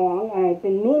getting long. I've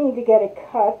been meaning to get it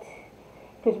cut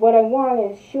because what I want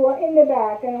is short in the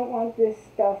back. I don't want this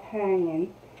stuff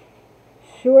hanging.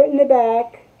 Short in the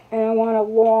back, and I want a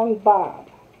long bob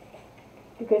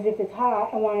because if it's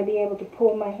hot, I want to be able to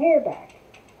pull my hair back.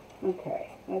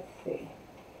 Okay, let's see.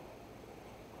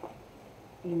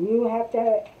 And you have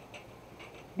to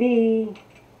be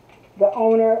the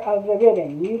owner of the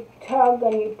ribbon. You tug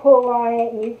and you pull on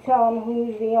it and you tell them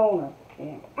who's the owner.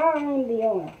 Yeah, I'm the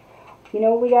owner. You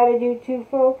know what we got to do too,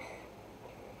 folks?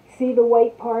 See the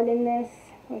white part in this?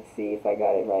 Let's see if I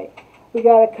got it right. We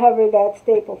got to cover that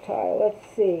staple tile. Let's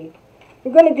see.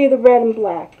 We're going to do the red and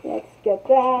black. Let's get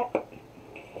that.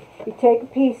 You take a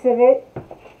piece of it.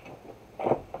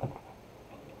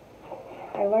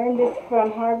 I learned this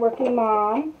from Hardworking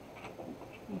Mom.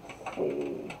 Let's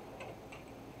see.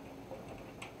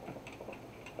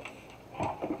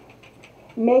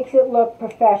 Makes it look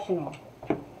professional.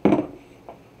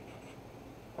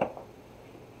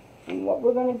 And what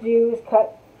we're going to do is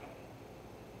cut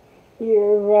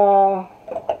your,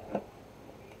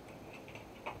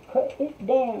 cut it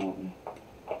down.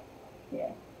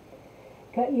 Yeah.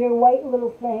 Cut your white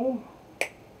little thing.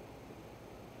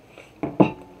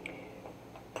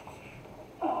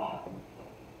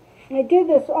 I do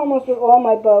this almost with all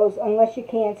my bows unless you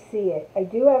can't see it. I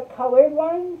do have colored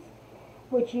ones,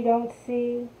 which you don't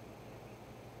see.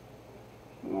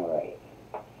 Alright.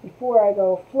 Before I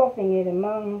go fluffing it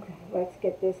among, let's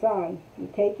get this on. You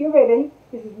take your ribbon.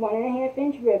 This is 1.5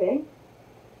 inch ribbon.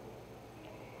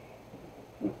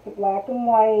 It's the black and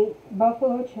white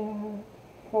buffalo check.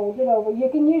 Fold it over. You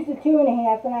can use the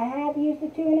 2.5, and I have used the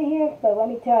 2.5, but let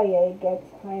me tell you, it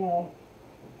gets kind of,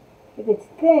 if it's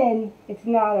thin, it's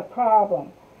not a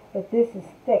problem. But this is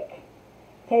thick.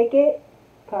 Take it,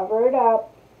 cover it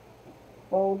up,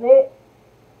 fold it,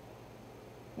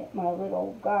 get my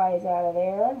little guys out of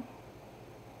there.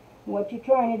 What you're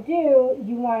trying to do,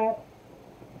 you want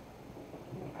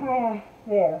to kind of,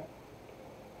 there.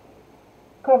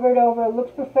 Cover it over, it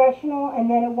looks professional, and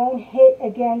then it won't hit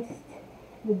against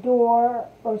the door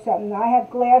or something. I have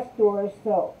glass doors,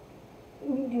 so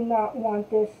we do not want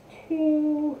this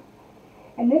to,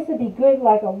 and this would be good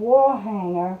like a wall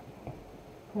hanger,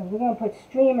 because we're going to put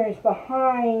streamers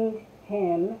behind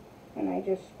him, and I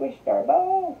just squished our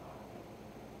bow.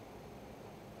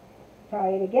 Tie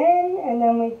it again, and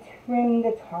then we trim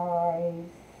the ties,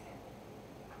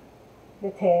 the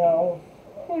tails.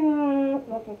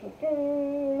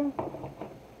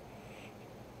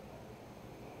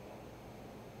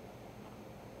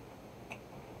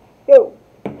 Go.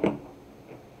 And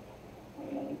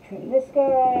then we trim this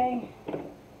guy, and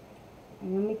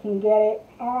then we can get it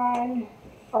on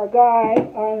our guy,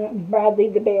 on Bradley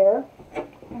the bear.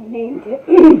 I named it.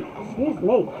 Excuse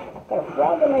me, got a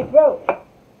frog in my throat.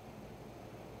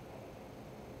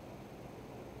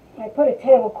 I put a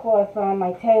tablecloth on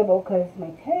my table because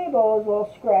my table is all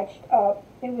scratched up.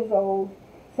 It was old.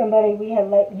 Somebody we had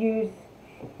let use,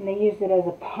 and they used it as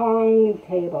a pong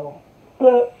table.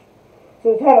 So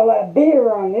it's had a lot of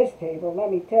beer on this table,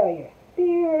 let me tell you.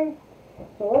 Beer.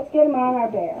 So let's get him on our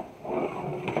bear.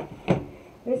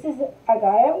 This is, I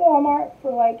got it at Walmart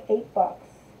for like $8.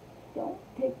 Don't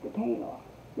take the paint off.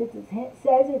 This is, it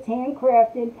says it's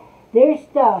handcrafted. Their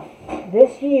stuff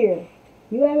this year.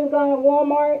 You haven't gone to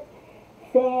Walmart?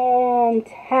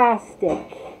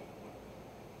 Fantastic.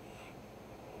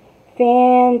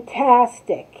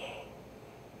 Fantastic.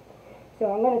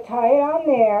 So I'm going to tie it on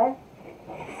there.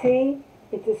 See?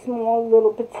 It's a small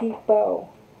little petite bow.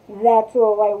 That's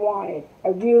all I wanted. I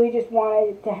really just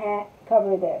wanted it to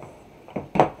cover this.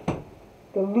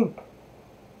 The loop.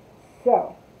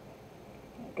 So,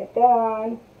 get that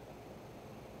on.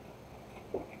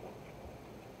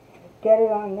 Get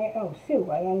it on there. Oh, Sue,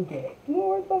 I undid it.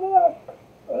 Lord, look at that.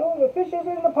 Oh, the fish is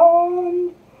in the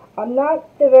pond. I'm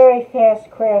not the very fast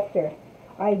crafter.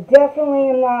 I definitely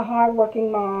am not a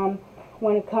hard-working mom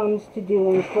when it comes to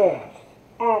doing crafts.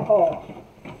 At all.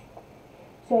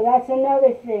 So that's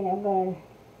another thing I'm going to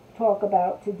talk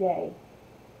about today.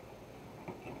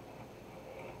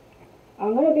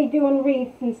 I'm going to be doing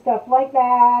wreaths and stuff like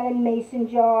that, and mason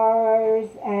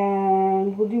jars,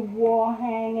 and we'll do wall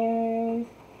hangers,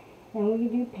 and we'll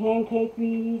do pancake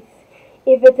wreaths.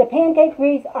 If it's a pancake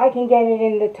wreath, I can get it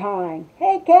in the time.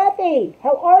 Hey, Kathy,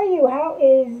 how are you? How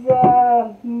is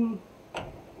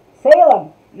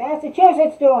Salem,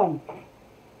 Massachusetts doing?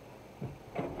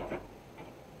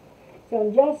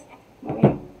 So just,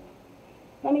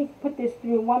 let me put this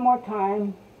through one more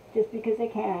time, just because I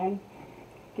can.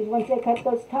 Because once I cut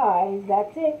those ties,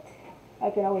 that's it. I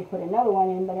can always put another one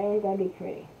in, but it ain't going to be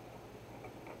pretty.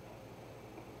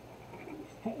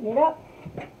 Just tighten it up.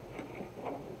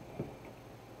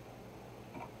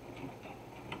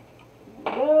 There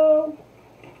we go.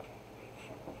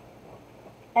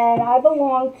 And I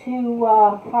belong to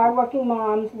Hardworking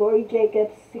Moms, Lori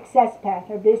Jacobs' Success Path,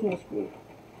 her business group.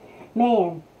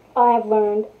 Man, I have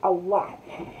learned a lot.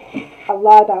 A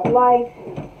lot about life.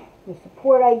 The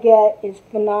support I get is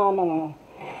phenomenal.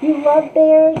 You love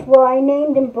bears? Well, I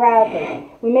named him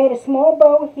Bradley. We made a small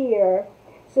bow here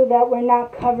so that we're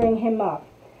not covering him up.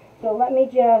 So let me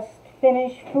just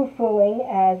finish foo-fooing,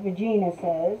 as Regina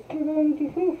says. We're going to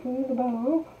foo-foo the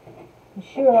bow. I'm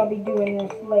sure I'll be doing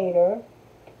this later.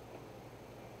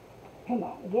 Come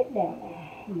on, get down there.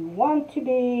 You want to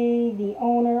be the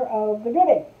owner of the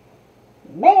ribbon.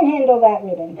 Manhandle that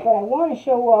ribbon, but I want to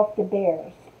show off the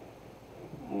bears.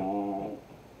 And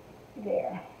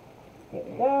there. There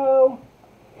we go.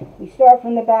 We start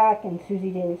from the back, and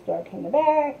Susie didn't start from the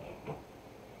back.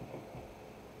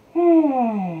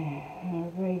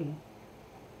 Alrighty.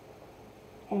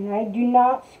 And I do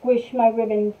not squish my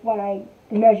ribbons when I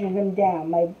measure them down,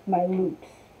 my loops.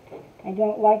 I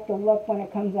don't like the look when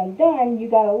it comes undone. You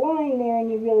got a line there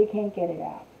and you really can't get it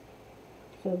out.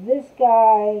 So this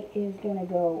guy is going to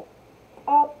go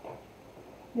up.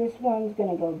 This one's going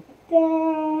to go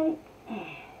down.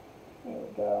 There we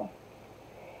go.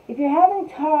 If you're having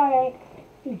tie,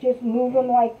 you just move them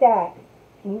like that.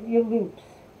 Move your loops.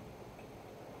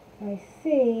 I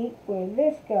see where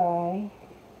this guy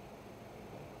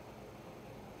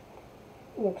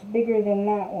looks bigger than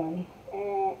that one.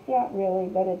 Not really,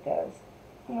 but it does.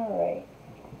 Alright.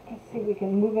 Let's see if we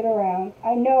can move it around.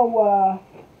 I know,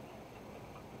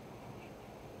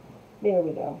 there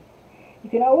we go. You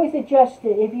can always adjust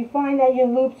it. If you find that your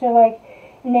loops are like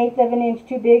 1/8 of an inch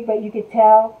too big, but you could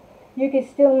tell, you could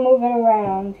still move it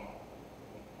around.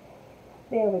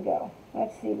 There we go.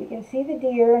 Let's see. We can see the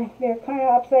deer. They're kind of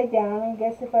upside down. I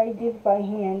guess if I did by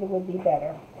hand, it would be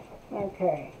better.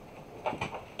 Okay.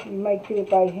 You might do it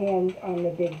by hand on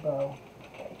the big bow.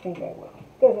 I think I will.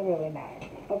 Doesn't really matter.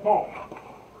 Okay.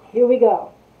 Here we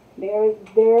go. There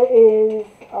is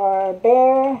our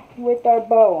bear with our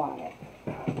bow on it.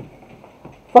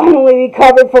 Finally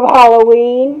recovered from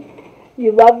Halloween.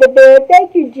 You love the bear?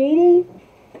 Thank you, Jeannie.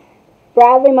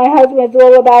 Bradley, my husband, is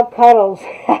all about cuddles.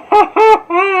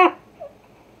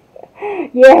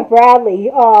 Yeah, Bradley.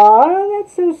 Aw,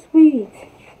 that's so sweet.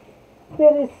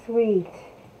 That is sweet.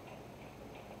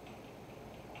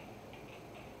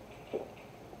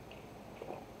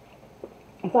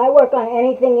 If I work on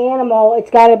anything animal,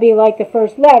 it's got to be like the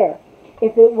first letter.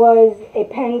 If it was a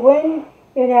penguin,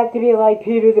 it'd have to be like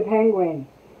Peter the Penguin.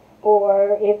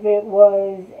 Or if it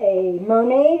was a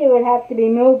mermaid, it would have to be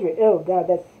Mildred. Oh, God,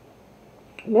 that's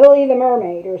Millie the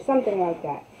Mermaid or something like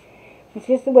that. It's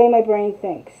just the way my brain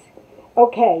thinks.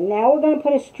 Okay, now we're going to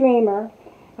put a streamer.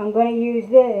 I'm going to use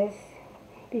this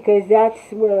because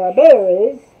that's where our bear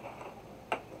is.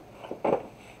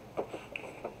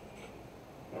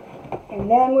 And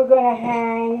then we're going to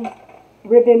hang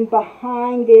ribbon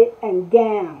behind it and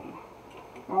down.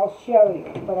 I'll show you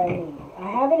what I mean. I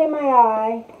have it in my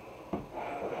eye.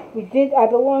 I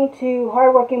belong to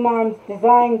Hardworking Mom's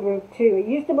design group too. It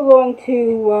used to belong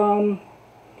to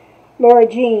Laura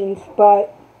Jean's,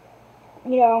 but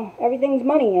you know, everything's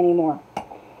money anymore.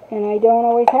 And I don't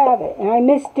always have it. And I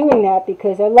miss doing that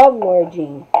because I love Laura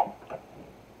Jean.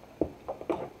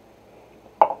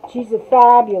 She's a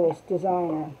fabulous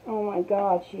designer. Oh my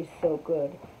God, she's so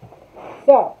good.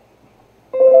 So,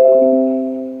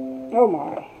 oh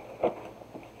my.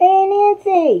 Hey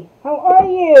Nancy, how are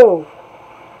you?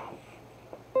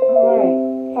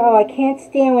 Alright. Oh, I can't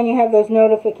stand when you have those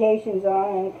notifications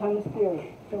on and it comes through.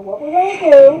 So what we're going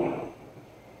to do,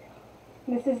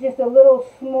 this is just a little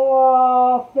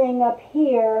small thing up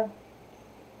here.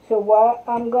 So what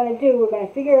I'm going to do, we're going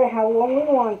to figure out how long we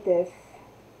want this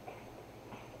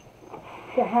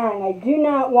to hang. I do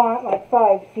not want like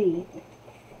 5 feet.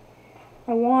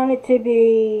 I want it to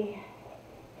be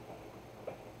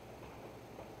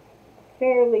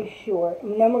fairly short.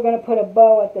 And then we're going to put a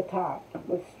bow at the top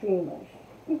with streamers.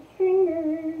 With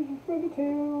stringers for the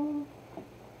tail.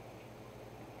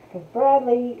 Because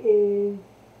Bradley is...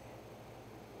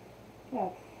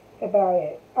 That's about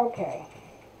it. Okay.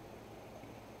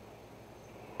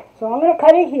 So I'm going to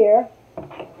cut it here.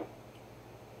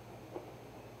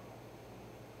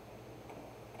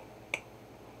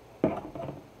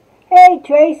 Hey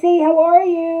Tracy, how are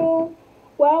you?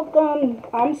 Welcome.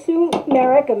 I'm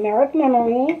Merrick of Merrick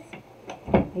Memories.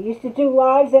 I used to do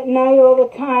lives at night all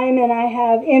the time, and I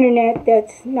have internet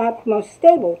that's not most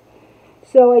stable.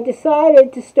 So I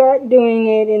decided to start doing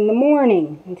it in the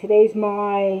morning. And today's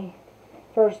my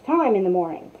first time in the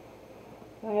morning.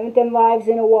 I haven't done lives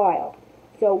in a while.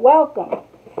 So welcome.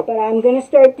 But I'm going to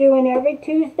start doing every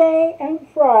Tuesday and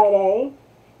Friday.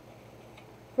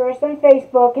 First on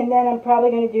Facebook, and then I'm probably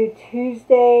going to do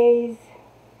Tuesdays.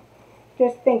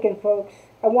 Just thinking, folks.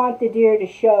 I want the deer to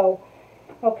show.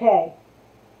 Okay.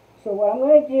 So what I'm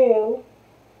going to do,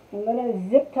 I'm going to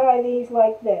zip tie these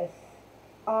like this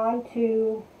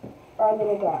onto our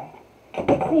little guy.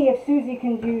 Let's see if Susie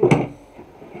can do this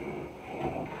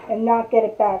and not get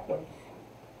it backwards.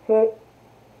 But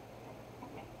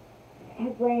her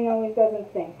brain always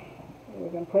doesn't think. We're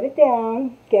going to put it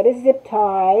down, get a zip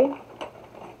tie.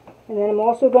 And then I'm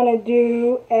also going to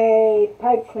do a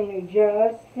pipe cleaner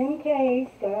just in case.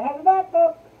 Gotta have a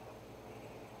backup.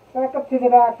 Backup to the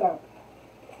backup.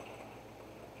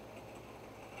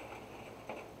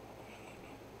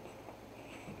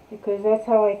 Because that's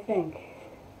how I think.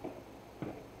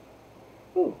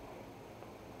 Ooh.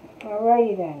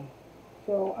 Alrighty then.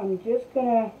 So I'm just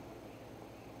going to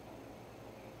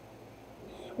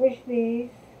squish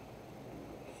these.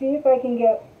 See if I can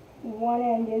get one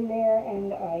end in there,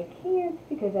 and I can't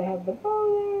because I have the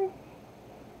bow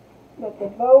there. But the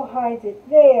bow hides it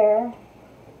there.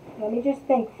 Let me just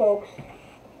think, folks.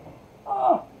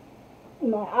 Oh,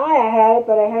 in my eye I had it,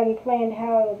 but I hadn't planned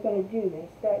how I was going to do this.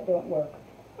 That don't work.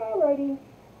 Alrighty.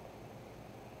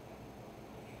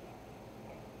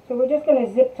 So we're just going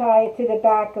to zip tie it to the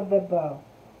back of the bow.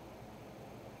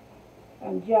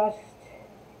 I'm just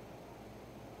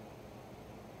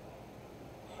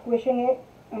squishing it.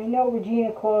 I know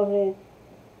Regina calls it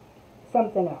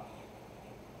something else.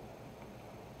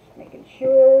 Just making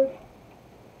sure.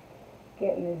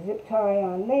 Getting the zip tie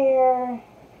on there.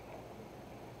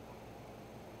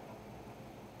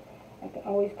 I can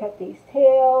always cut these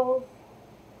tails.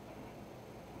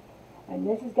 And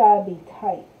this has got to be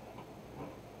tight.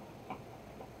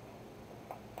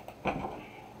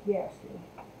 Yes,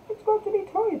 it's got to be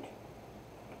tight.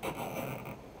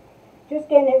 Just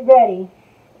getting it ready.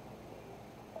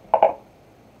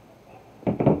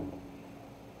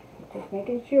 Just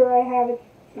making sure I have it,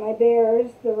 my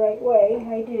bears the right way.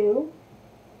 I do.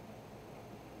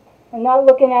 I'm not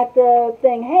looking at the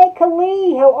thing. Hey,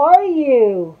 Kali, how are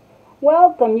you?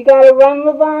 Welcome. You got to run,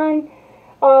 Levon?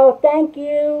 Oh, thank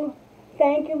you.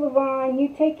 Thank you, Levon.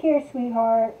 You take care,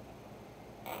 sweetheart.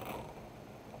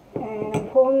 And I'm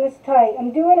pulling this tight.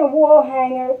 I'm doing a wall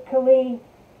hanger, Kali,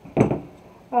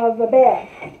 of a bear.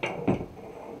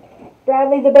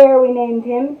 Bradley the bear, we named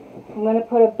him. I'm going to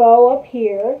put a bow up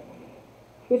here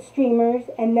with streamers,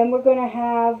 and then we're going to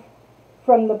have,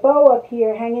 from the bow up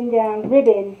here, hanging down,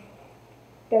 ribbon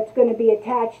that's going to be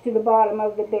attached to the bottom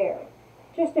of the bear.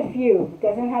 Just a few. It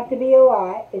doesn't have to be a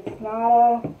lot. It's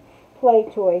not a play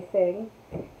toy thing.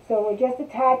 So we're just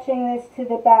attaching this to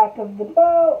the back of the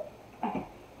bow.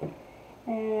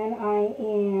 And I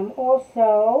am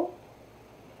also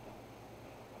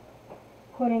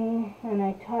putting, and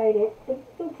I tied it,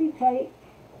 it's still too tight.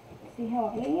 See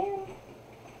how I am?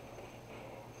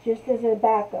 Just as a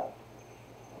backup.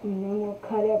 And then we'll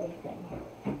cut everything.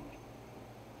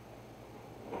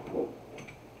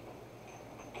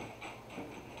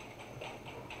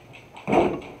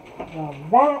 Well,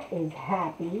 that is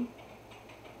happy.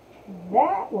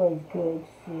 That was good,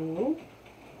 Sue.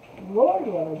 Lord,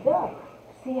 what a duck.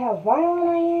 See how violent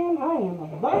I am? I am a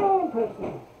violent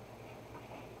person.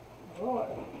 Lord.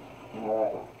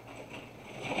 Alright.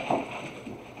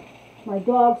 My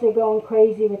dogs are going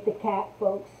crazy with the cat,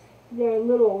 folks. They're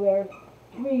little. They're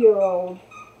 3-year-olds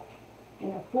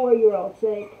and a 4-year-old, so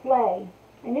they play.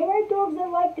 And there are dogs that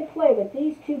like to play, but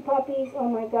these two puppies, oh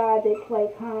my God, they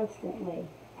play constantly.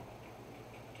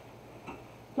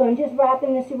 So I'm just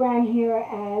wrapping this around here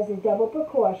as a double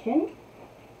precaution.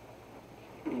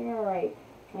 Alright,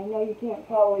 I know you can't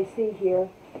probably see here,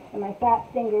 and my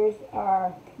fat fingers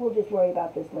are, we'll just worry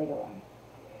about this later on.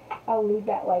 I'll leave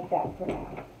that like that for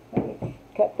now. Let me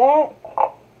cut that.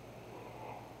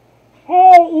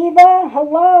 Hey Eva,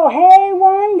 hello. Hey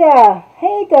Wanda.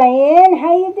 Hey Diane,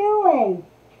 how you doing?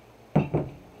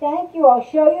 Thank you. I'll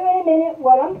show you in a minute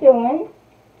what I'm doing.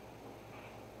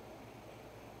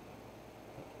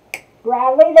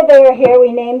 Bradley the bear here.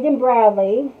 We named him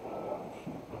Bradley.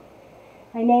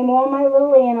 I name all my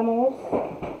little animals,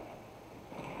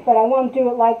 but I won't do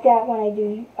it like that when I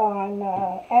do on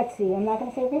Etsy. I'm not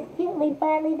going to say this cutely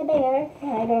Bradley the bear.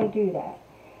 I don't do that.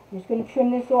 I'm just going to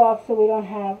trim this off so we don't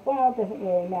have, well, it doesn't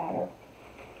really matter.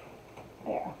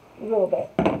 There, a little bit.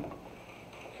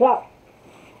 So,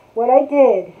 what I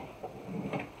did,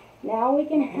 now we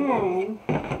can hang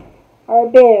our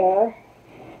bear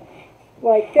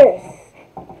like this.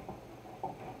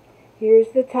 Here's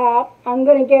the top. I'm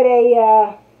going to get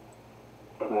a,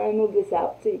 I'll move this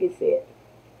out so you can see it.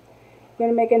 I'm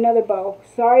going to make another bow.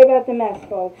 Sorry about the mess,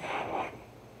 folks.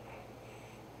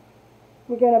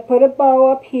 We're going to put a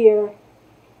bow up here.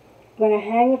 I'm going to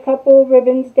hang a couple of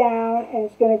ribbons down, and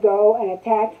it's going to go and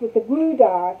attach with the glue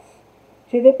dots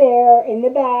to the bear in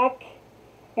the back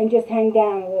and just hang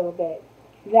down a little bit.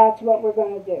 That's what we're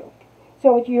going to do.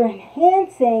 So if you're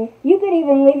enhancing, you could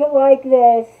even leave it like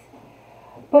this.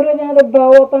 Put another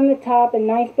bow up on the top, a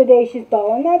nice bodacious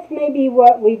bow, and that's maybe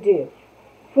what we do.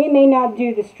 We may not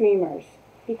do the streamers,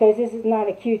 because this is not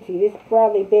a cutie. This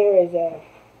Bradley bear is a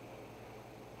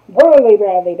burly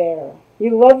Bradley bear.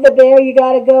 You love the bear, you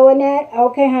gotta go, Annette?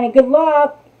 Okay, honey, good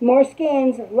luck. More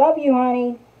skins. Love you,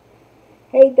 honey.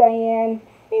 Hey, Diane.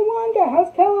 Hey, Wanda,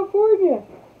 how's California?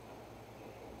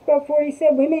 It's about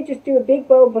 47. We may just do a big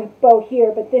bow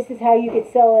here, but this is how you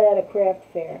could sell it at a craft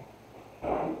fair.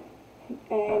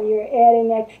 And you're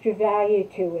adding extra value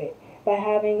to it by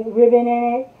having ribbon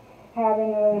in it,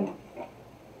 having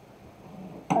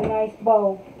a nice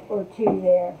bow or two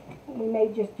there. We may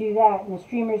just do that, and the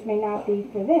streamers may not be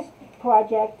for this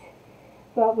project,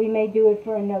 but we may do it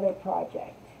for another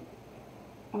project.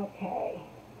 Okay.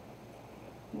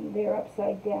 And they're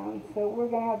upside down, so we're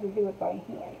going to have to do it by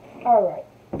hand. Alright.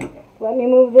 Let me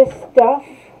move this stuff.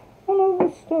 We're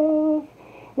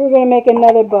going to make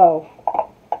another bow.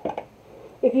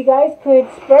 If you guys could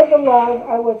spread the love,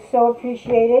 I would so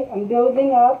appreciate it. I'm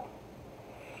building up.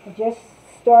 I'm just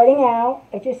starting out.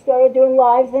 I just started doing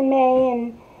lives in May,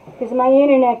 and because of my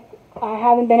internet, I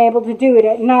haven't been able to do it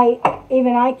at night.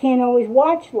 Even I can't always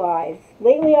watch lives.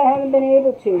 Lately, I haven't been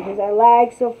able to because I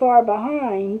lag so far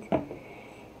behind.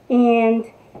 And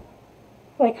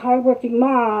like hardworking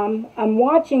mom, I'm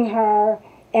watching her,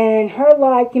 and her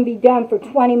live can be done for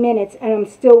 20 minutes, and I'm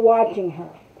still watching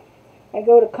her. I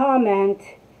go to comment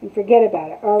and forget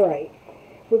about it. Alright.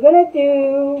 We're going to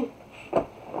do,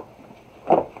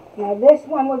 now this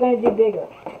one we're going to do bigger.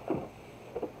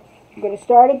 We're going to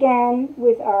start again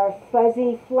with our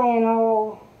fuzzy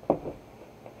flannel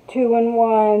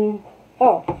 2-in-1.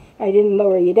 Oh, I didn't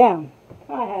lower you down.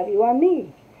 I have you on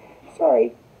me.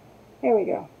 Sorry. There we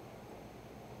go.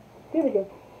 There we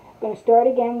go. I'm going to start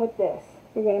again with this.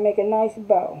 We're going to make a nice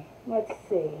bow. Let's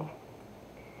see.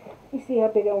 Let me see how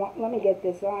big I want. Let me get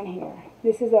this on here.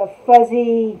 This is a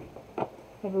fuzzy. I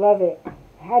love it.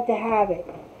 I had to have it.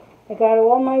 I got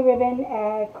all my ribbon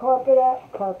at carpet outlet.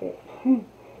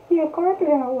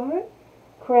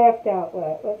 Craft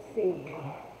outlet. Let's see.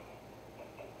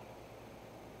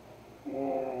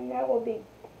 And that would be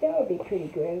pretty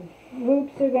good.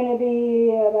 Loops are going to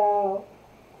be about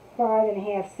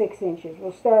 5.5, 6 inches.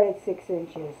 We'll start at 6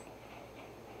 inches.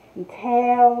 And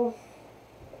tails.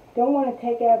 Don't want to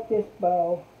take out this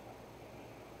bow.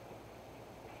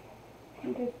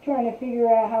 I'm just trying to figure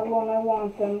out how long I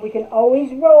want them. We can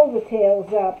always roll the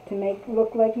tails up to make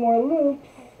look like more loops.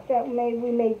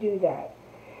 We may do that.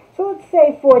 So let's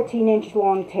say 14-inch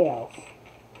long tails.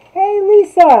 Hey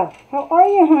Lisa, how are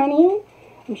you, honey?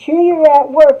 I'm sure you're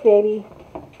at work, baby.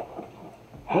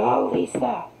 Hello,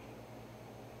 Lisa.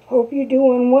 Hope you're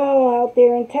doing well out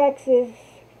there in Texas.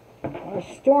 We're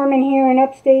storming here in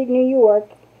upstate New York.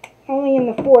 Only in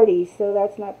the 40s, so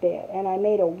that's not bad. And I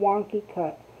made a wonky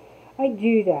cut. I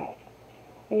do that.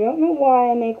 I don't know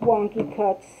why I make wonky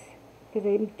cuts, because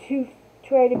I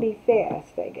try to be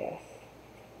fast, I guess.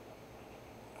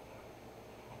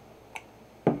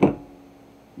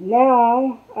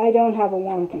 Now, I don't have a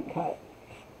wonky cut.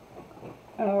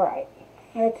 Alright,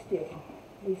 let's do.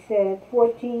 We said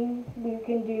 14, we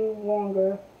can do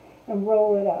longer and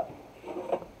roll it up.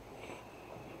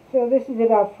 So this is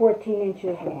about 14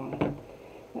 inches long.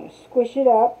 Now squish it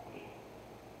up.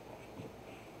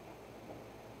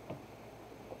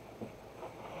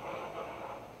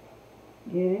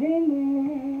 Get it in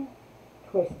there.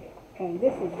 Twist it. And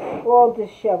this is all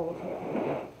disheveled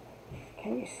here.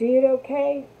 Can you see it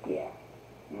okay? Yeah.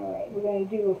 Alright, we're going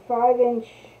to do a 5-inch,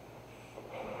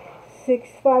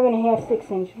 5.5,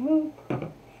 6-inch loop.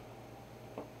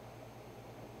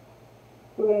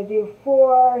 We're going to do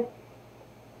 4.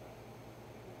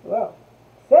 Well,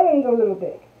 7's a little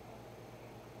big.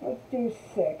 Let's do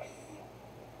 6.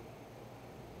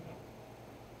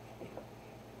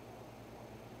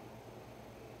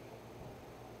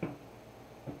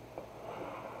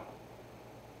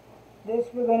 This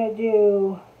we're going to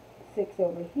do 6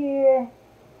 over here.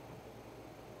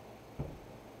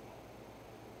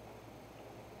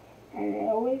 And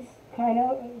always kind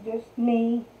of just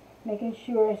me making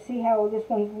sure, see how this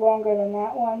one's longer than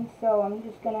that one. So I'm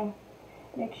just going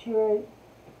to make sure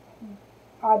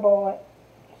eyeball it.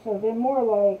 So they're more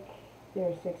like,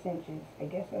 they're 6 inches. I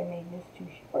guess I made this too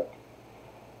short.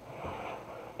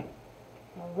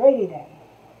 Alrighty then.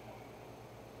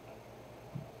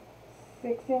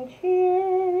 6-inch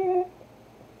here.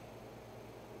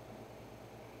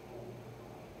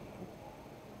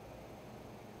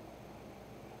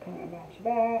 Kind of match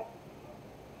that.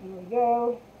 Here we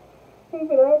go.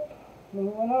 Move it up.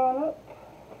 Moving on up.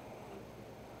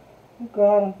 Oh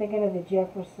God, I'm thinking of the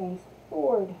Jeffersons.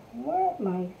 Lord, what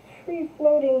my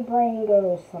free-floating brain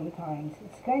goes sometimes.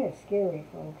 It's kind of scary,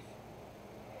 folks.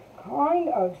 Kind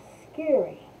of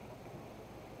scary.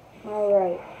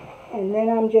 Alright. And then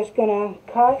I'm just going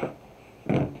to cut.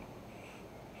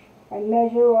 I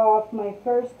measure off my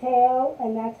first tail,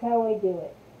 and that's how I do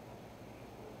it.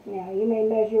 Now, you may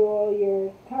measure all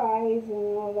your ties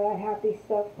and all that happy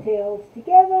stuff, tails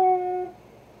together,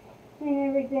 and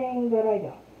everything, but I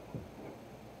don't.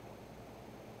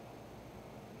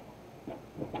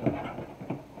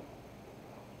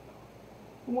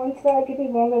 One side could be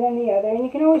longer than the other, and you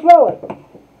can always roll it.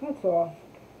 That's all.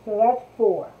 So that's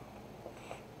 4.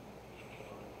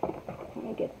 Let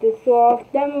me get this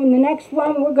off. Then the next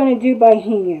one we're going to do by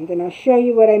hand, and I'll show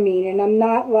you what I mean, and I'm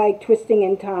not like twisting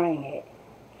and tying it.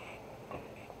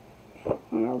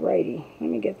 Alrighty, let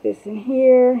me get this in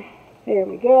here. There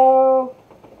we go.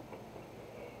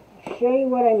 I'll show you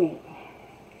what I mean.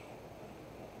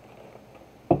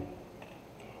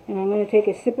 And I'm going to take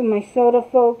a sip of my soda,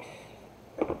 folks.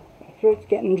 My throat's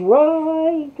getting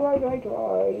dry, dry, dry,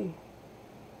 dry.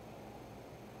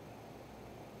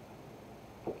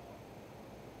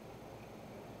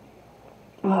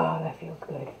 Oh, that feels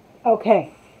good.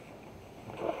 Okay.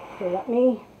 So let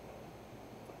me...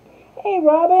 Hey,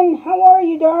 Robin. How are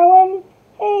you, darling?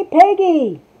 Hey,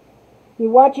 Peggy.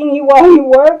 You watching you while you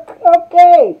work?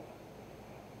 Okay.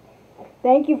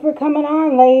 Thank you for coming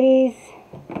on, ladies.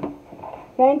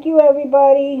 Thank you,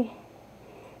 everybody.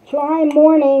 Try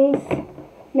mornings.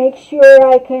 Make sure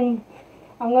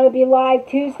I'm going to be live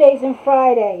Tuesdays and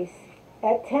Fridays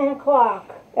at 10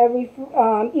 o'clock every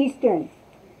Eastern.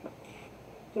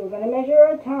 So we're going to measure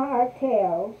our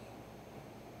tails.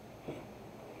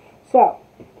 So,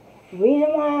 the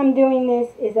reason why I'm doing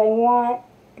this is I want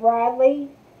Bradley,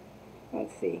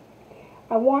 let's see,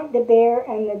 I want the bear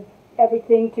and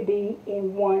everything to be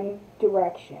in one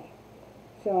direction.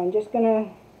 So I'm just going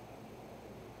to,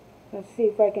 let's see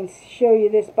if I can show you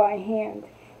this by hand.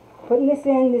 Putting this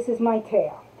in, this is my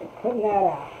tail. Putting that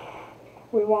out.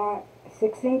 We want a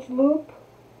 6-inch loop.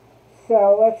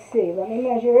 So let's see, let me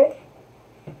measure it.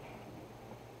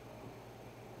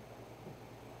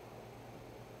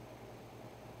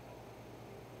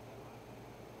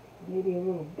 Maybe a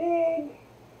little big.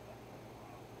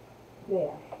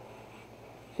 There.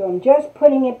 So I'm just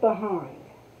putting it behind.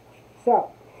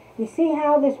 So, you see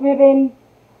how this ribbon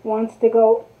wants to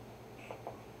go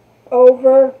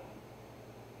over?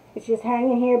 It's just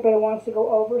hanging here, but it wants to go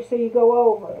over, so you go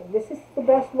over. This is the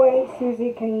best way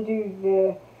Susie can do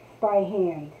the by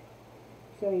hand.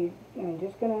 So I'm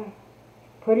just going to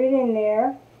put it in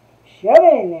there. Shove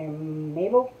it in there,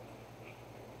 Mabel.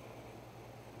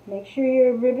 Make sure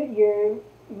your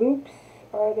loops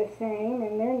are the same,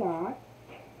 and they're not.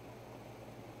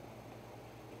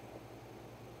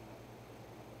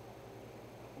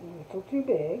 A little too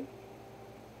big.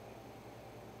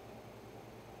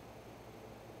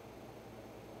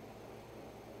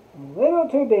 A little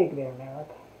too big there, Merrick.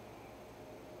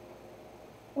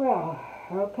 Well,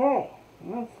 okay.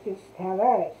 Let's just have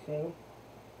at it, Sue.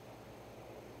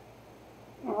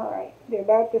 Alright, they're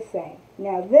about the same.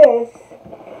 Now this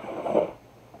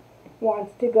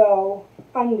wants to go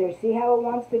under. See how it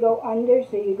wants to go under?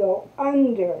 So you go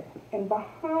under and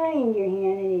behind your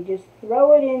hand and you just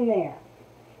throw it in there.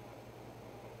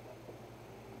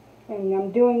 And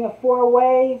I'm doing a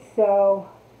 4-way, so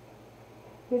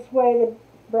this way the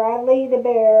Bradley the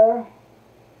bear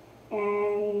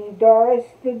and Doris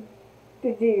the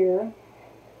deer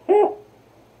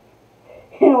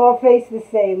and all face the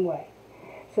same way.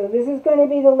 So this is going to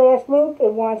be the last loop.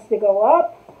 It wants to go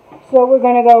up, so we're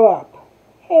going to go up.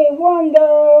 Hey,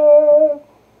 wonder!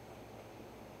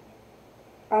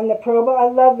 On the Pro Bow, I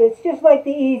love it. It's just like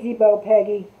the Easy Bow,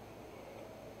 Peggy.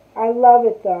 I love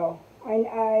it, though.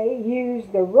 I use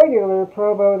the regular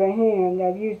Pro Bow the hand.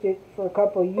 I've used it for a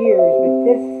couple years, but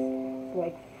this is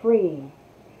like freeing.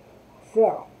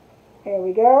 So, there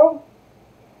we go.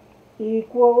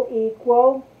 Equal,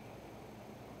 equal.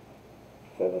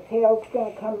 So the tail's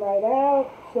going to come right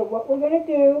out. So what we're going to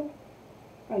do,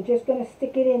 I'm just going to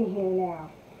stick it in here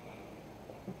now.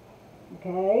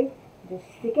 Okay? Just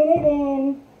sticking it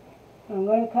in. I'm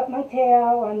going to cut my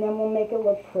tail, and then we'll make it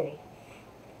look pretty.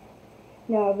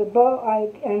 Now the bow,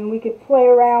 and we could play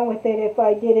around with it if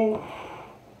I didn't.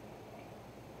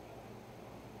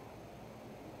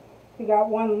 We got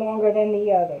one longer than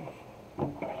the other.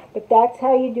 But that's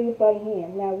how you do it by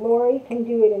hand. Now Lori can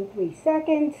do it in 3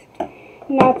 seconds.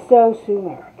 Not so Sue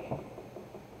Merrick.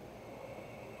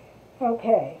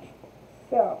 Okay,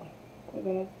 so we're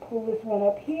going to pull this one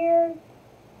up here.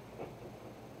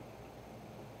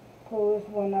 Pull this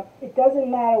one up. It doesn't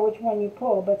matter which one you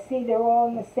pull, but see, they're all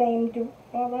in the same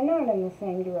well, they're not in the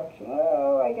same direction.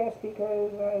 Oh, I guess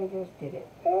because I just did it.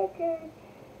 Okay.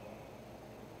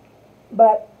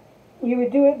 But you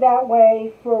would do it that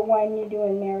way for when you're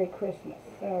doing Merry Christmas.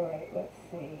 All right, let's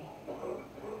see.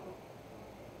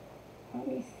 Let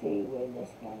me see where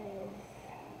this one is.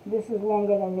 This is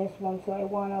longer than this one, so I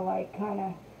want to like kind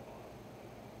of,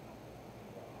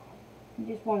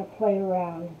 just want to play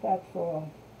around, that's all.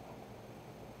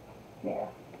 There.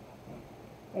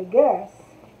 I guess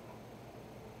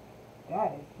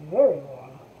that is very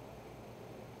long.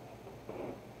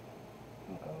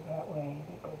 That goes that way,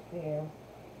 that goes there.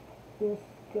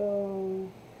 Disco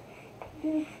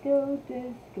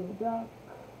duck.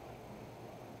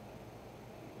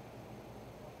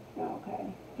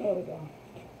 Okay, there we go.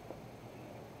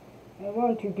 I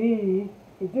want to be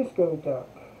a disco duck.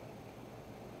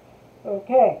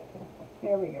 Okay,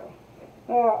 there we go.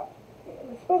 Well, I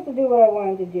was supposed to do what I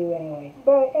wanted to do anyway.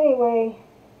 But anyway,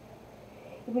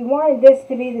 if we wanted this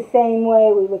to be the same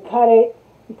way, we would cut it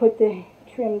and put the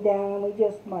trim down, and we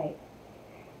just might.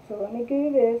 So let me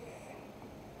do this.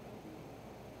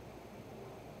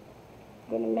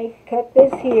 I'm going to cut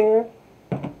this here.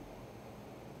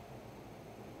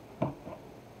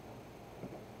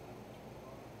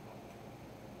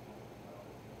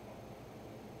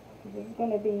 This is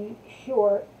going to be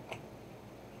short.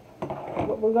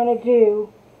 What we're going to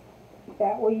do,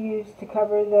 that we'll use to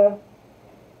cover the,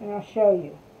 and I'll show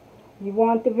you. You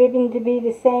want the ribbon to be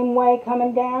the same way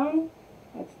coming down?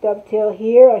 Let's dovetail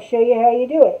here. I'll show you how you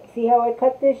do it. See how I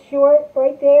cut this short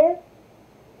right there?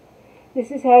 This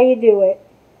is how you do it.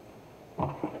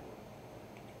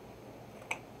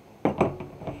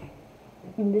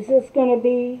 And this is going to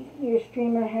be your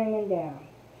streamer hanging down.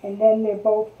 And then they're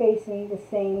both facing the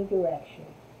same direction.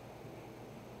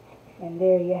 And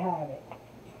there you have it.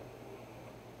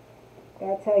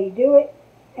 That's how you do it.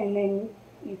 And then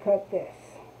you cut this.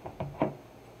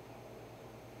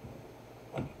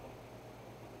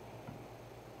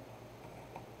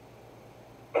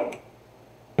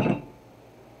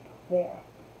 There.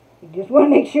 You just want to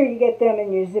make sure you get them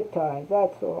in your zip ties.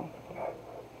 That's all.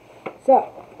 So,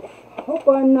 hope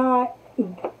I'm not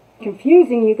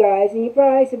confusing you guys. And you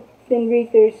guys have been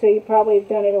readers, so you probably have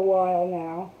done it a while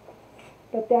now.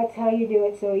 But that's how you do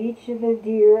it. So each of the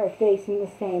deer are facing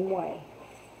the same way.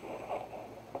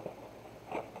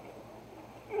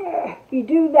 You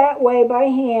do that way by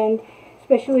hand,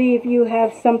 especially if you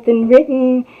have something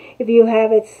written, if you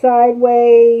have it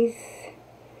sideways.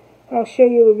 I'll show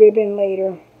you a ribbon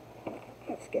later.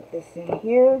 Let's let's get this in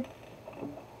here.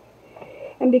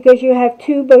 And because you have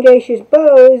two bodacious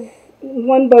bows,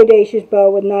 one bodacious bow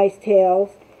with nice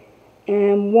tails,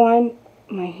 and one,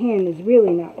 my hand is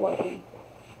really not working.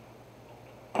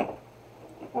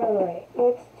 Alright,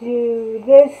 let's do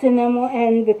this and then we'll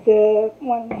end with the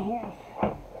 1.5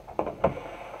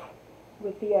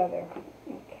 with the other.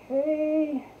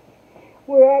 Okay,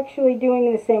 we're actually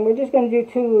doing the same. We're just going to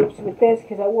do 2 loops with this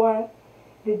because I want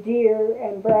the deer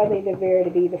and Bradley the bear to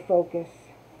be the focus.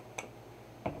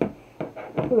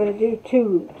 We're going to do 2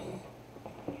 loops.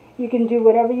 You can do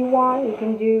whatever you want. You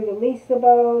can do the Lisa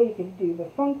bow, you can do the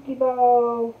funky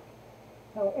bow,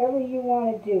 however you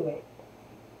want to do it.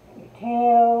 Your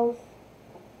tails,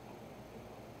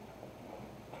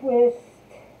 twist,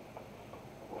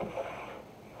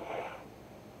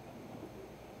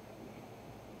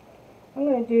 I'm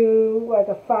going to do like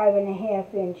a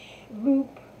 5.5 inch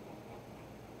loop.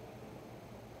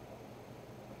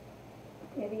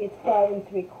 Maybe it's 5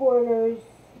 3/4.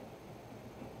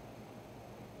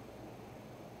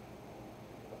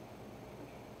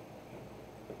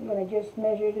 I'm going to just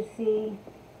measure to see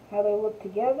how they look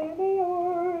together. They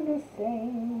are the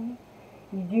same.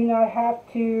 You do not have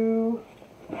to.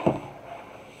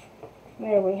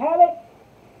 There we have it.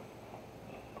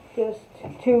 Just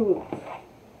 2 loops.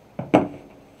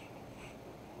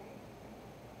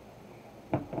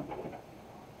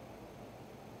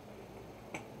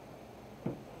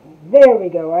 There we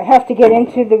go. I have to get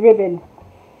into the ribbon.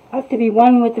 I have to be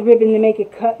one with the ribbon to make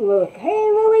it cut look. Hey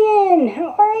Lillian,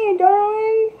 how are you,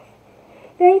 darling?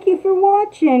 Thank you for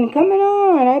watching, coming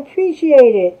on. I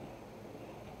appreciate it.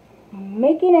 I'm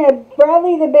making a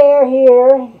Bradley the bear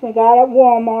here. I got at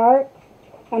Walmart.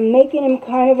 I'm making him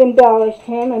kind of embellished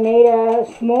him. I made a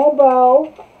small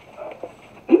bow.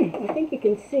 I think you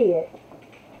can see it.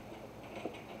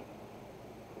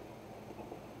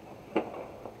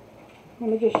 Let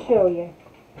me just show you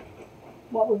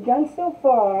what we've done so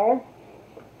far.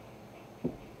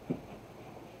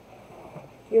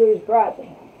 Here's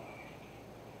Bradley.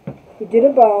 We did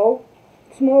a bow,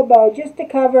 small bow, just to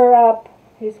cover up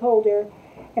his holder,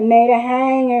 and made a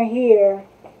hanger here.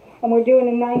 And we're doing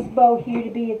a nice bow here to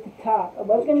be at the top. I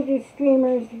was going to do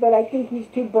streamers, but I think he's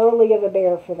too burly of a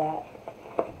bear for that.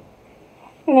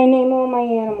 And I name all my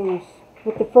animals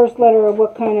with the first letter of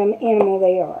what kind of animal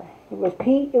they are. It was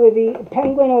Pete, it would be a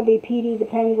penguin, it would be Petey the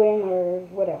penguin, or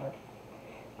whatever.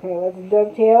 Okay, let's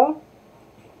dovetail.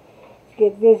 Let's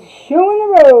get this show on the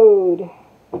road.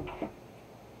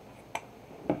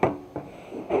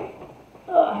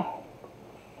 Ugh.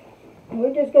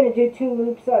 We're just going to do 2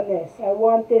 loops on this. I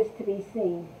want this to be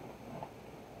seen.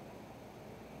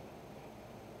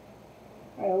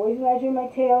 I always measure my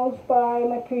tails by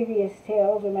my previous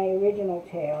tails, or my original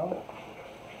tail.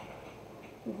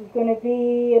 This is going to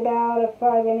be about a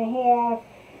 5.5,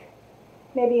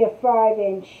 maybe a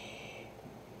 5-inch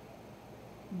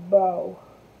bow.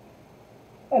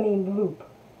 I mean loop.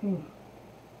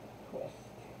 Twist.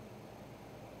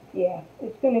 Yeah,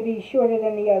 it's going to be shorter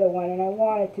than the other one, and I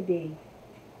want it to be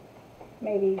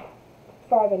maybe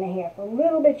 5.5. A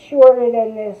little bit shorter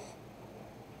than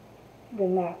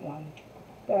that one.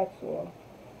 That's all.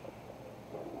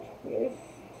 Twist.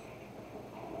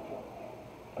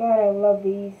 God, I love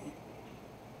this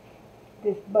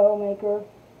bow maker.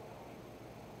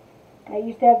 I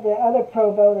used to have the other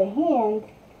Pro bow, the hand,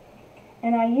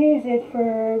 and I use it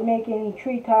for making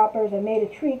tree toppers. I made a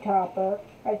tree topper.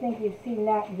 I think you've seen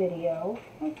that video.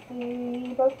 Let's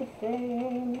see, about the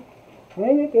same.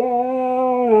 Bring it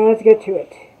down. Now let's get to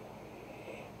it.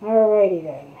 Alrighty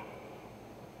then.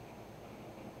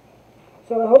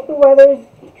 So I hope the weather's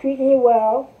treating you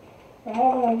well. We're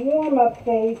having a warm-up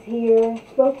phase here. It's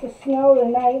supposed to snow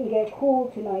tonight and get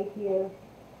cool tonight here.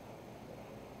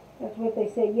 That's what they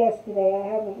said yesterday. I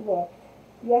haven't looked.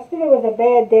 Yesterday was a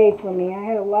bad day for me. I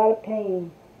had a lot of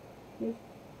pain. Just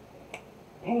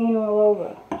pain all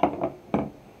over.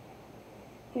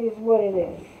 It is what it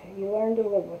is. You learn to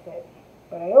live with it.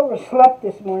 But I overslept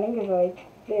this morning because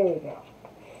there we go.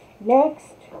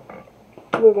 Next,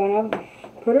 we're going to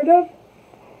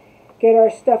get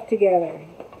our stuff together.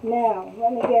 Now,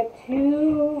 let me get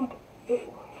to...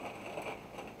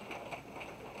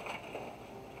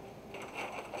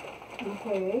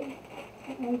 Okay,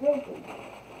 that one's open.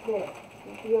 There,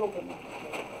 it's the open one.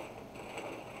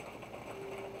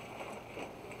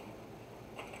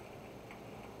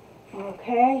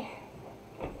 Okay.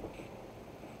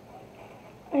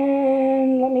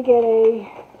 And let me get a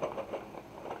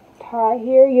tie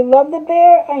here. You love the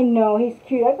bear? I know, he's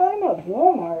cute. I got him at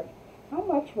Walmart. How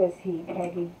much was he,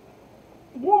 Peggy?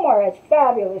 Walmart has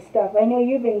fabulous stuff. I know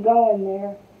you've been going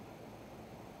there.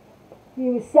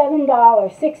 It was $7,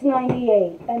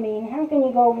 $6.98. I mean, how can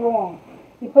you go wrong?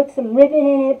 You put some ribbon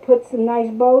in it, put some nice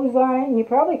bows on it, and you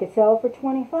probably could sell it for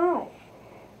 $25.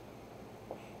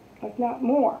 If not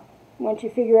more, once you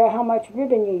figure out how much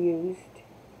ribbon you used.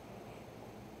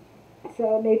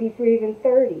 So maybe for even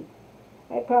 $30.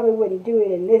 I probably wouldn't do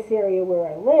it in this area where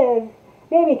I live.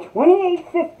 Maybe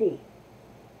 $28.50.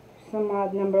 Some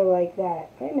odd number like that.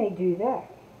 I may do that.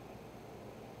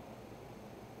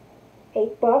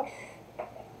 $8.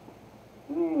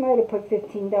 I might have put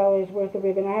 $15 worth of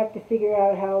ribbon. I have to figure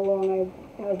out how long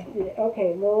I did it.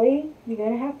 Okay, Lily, you're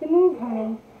going to have to move,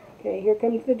 honey. Okay, here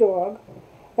comes the dog.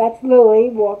 That's Lily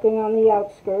walking on the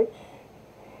outskirts.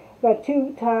 Got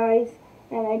 2 ties,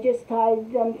 and I just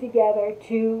tied them together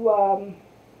to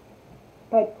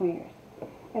pipe cleaners.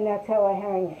 And that's how I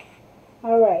hang it.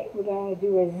 Alright, we're going to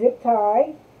do a zip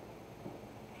tie.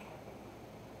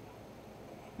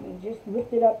 And just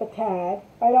lift it up a tad.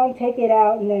 I don't take it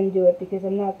out and then do it because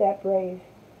I'm not that brave.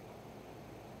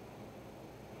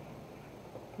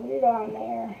 Put it on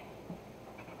there.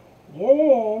 Get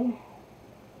it in.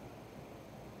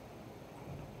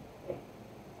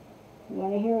 You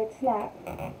want to hear it snap?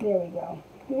 There we go.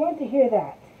 You want to hear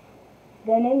that.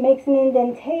 Then it makes an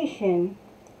indentation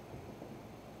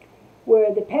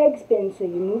where the peg's been, so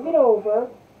you move it over.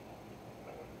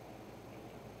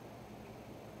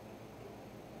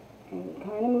 And you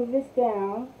kind of move this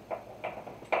down,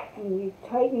 and you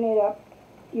tighten it up,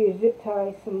 you zip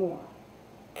tie some more.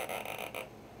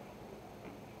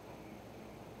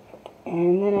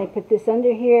 And then I put this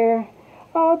under here.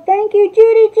 Oh, thank you,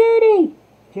 Judy, Judy!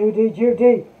 Judy,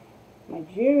 Judy! My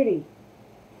Judy.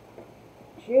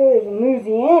 She lives in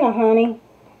Louisiana, honey.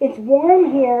 It's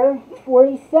warm here. It's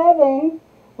 47,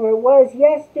 or it was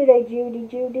yesterday, Judy,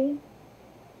 Judy.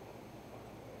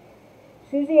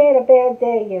 Susie had a bad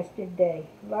day yesterday,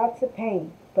 lots of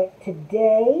pain. But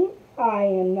today, I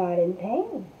am not in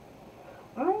pain.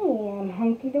 I am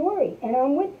hunky-dory, and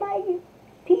I'm with my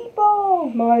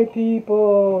people. My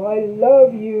people, I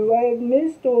love you. I have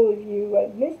missed all of you.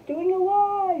 I've missed doing it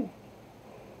live.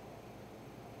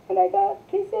 And I got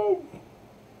kisses.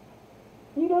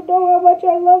 You don't know how much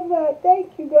I love that.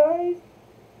 Thank you, guys.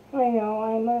 I know,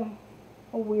 I'm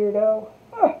a weirdo.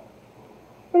 But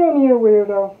I'm your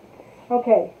weirdo.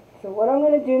 Okay, so what I'm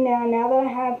going to do now that I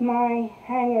have my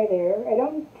hanger there, I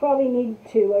don't probably need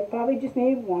 2, I probably just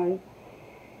need 1.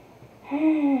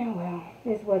 Well,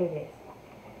 it's what it is.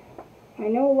 I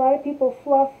know a lot of people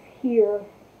fluff here,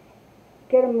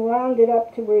 get them rounded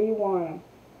up to where you want them.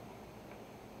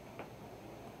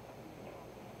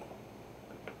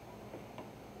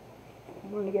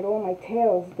 I'm going to get all my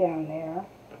tails down there.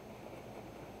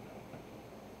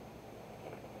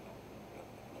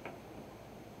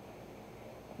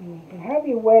 And you can have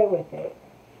your way with it.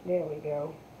 There we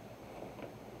go.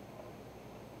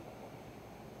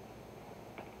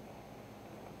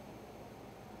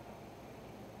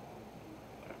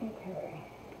 Okay.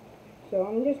 So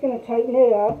I'm just going to tighten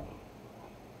it up.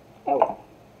 Oh.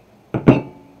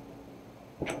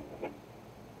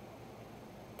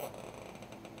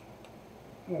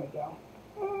 There we go.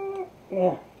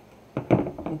 Yeah.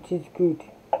 It is good.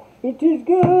 It is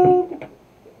good.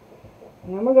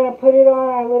 And then we're going to put it on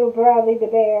our little Bradley the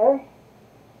Bear.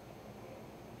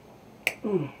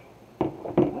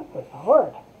 That was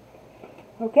hard.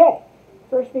 Okay.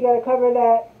 First we got to cover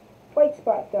that white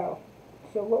spot though.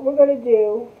 So what we're going to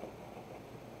do,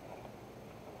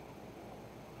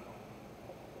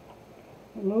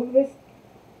 move this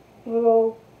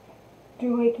little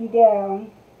doohickey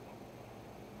down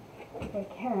if I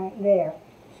can, there.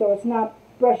 So it's not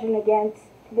brushing against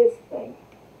this thing.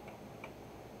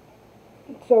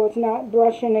 So it's not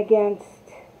brushing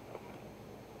against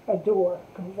a door,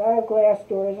 because I have glass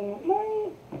doors, and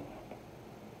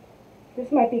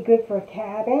this might be good for a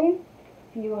cabin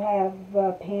if you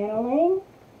have paneling.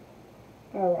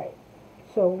 Alright,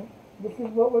 so this is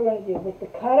what we're going to do. With the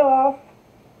cutoff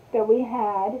that we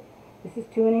had, this is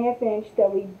 2.5 inch,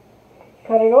 that we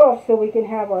cut it off so we can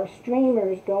have our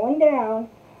streamers going down,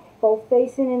 both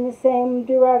facing in the same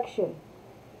direction.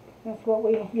 That's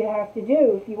what you have to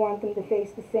do if you want them to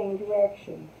face the same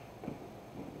direction.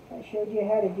 I showed you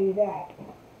how to do that.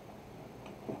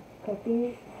 Cut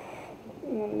these,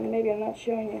 maybe I'm not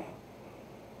showing you.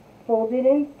 Fold it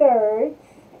in thirds,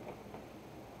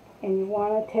 and you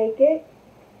want to take it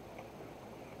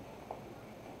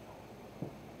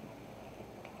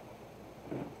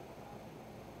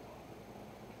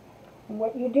and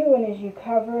what you're doing is you're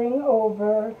covering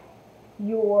over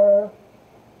your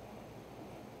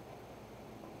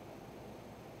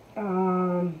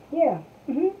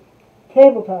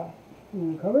cable tie.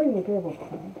 You're covering the cable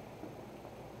tie.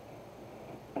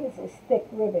 This is thick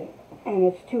ribbon, and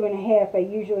it's 2.5. I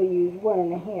usually use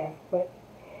 1.5, but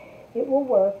it will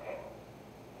work.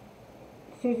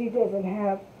 Susie doesn't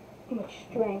have much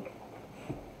strength.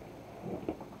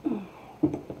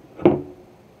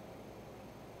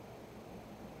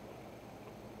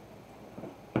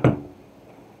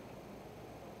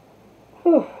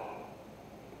 Whew.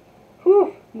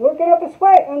 Whew. Working up a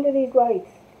sweat under these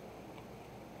lights.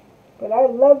 But I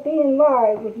love being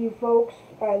live with you folks.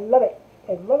 I love it.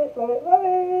 I love it, love it, love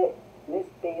it. Miss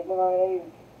being live.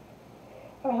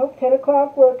 I hope 10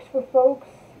 o'clock works for folks.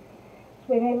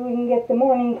 So maybe we can get the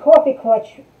morning coffee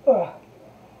clutch. Ugh.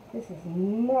 This is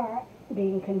not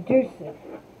being conducive.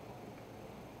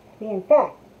 Being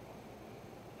fat.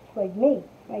 Like me.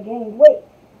 I gained weight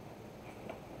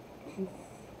since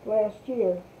last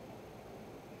year.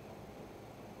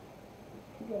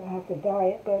 I'm going to have to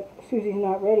diet, but Susie's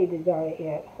not ready to diet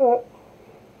yet.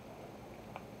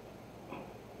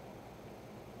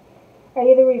 I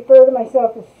either refer to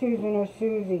myself as Susan or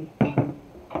Susie.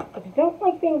 But I don't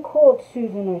like being called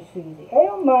Susan or Susie. I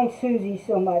don't mind Susie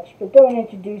so much, but don't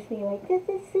introduce me like, this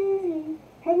is Susie.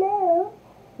 Hello.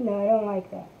 No, I don't like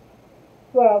that.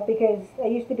 Well, because I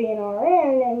used to be an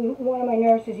RN, and one of my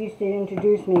nurses used to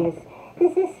introduce me as,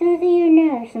 this is Susie, your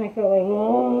nurse. And I felt like,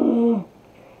 oh,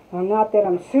 well, not that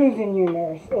I'm Susan, your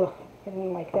nurse. Ugh, I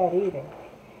didn't like that either.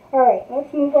 Alright,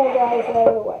 let's move our guys out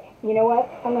of the way. You know what?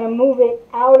 I'm going to move it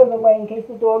out of the way in case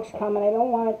the dogs come, and I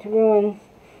don't want it to ruin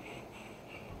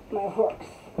my hooks.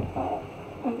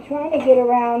 I'm trying to get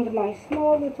around my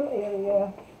small little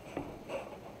area.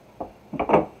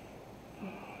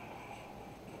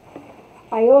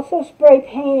 I also spray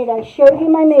painted. I showed you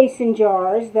my mason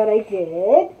jars that I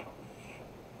did.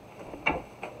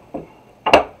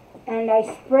 And I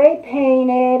spray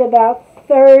painted about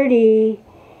 30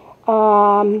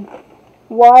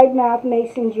 wide mouth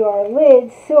mason jar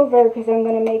lids silver because I'm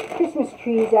going to make Christmas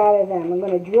trees out of them. I'm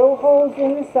going to drill holes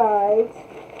in the sides,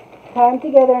 tie them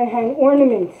together, and hang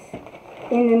ornaments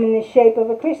in them in the shape of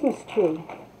a Christmas tree.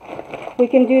 We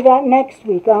can do that next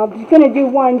week. I'm just going to do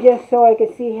one just so I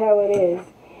can see how it is.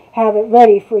 Have it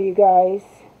ready for you guys.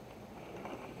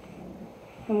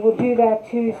 And we'll do that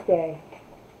Tuesday.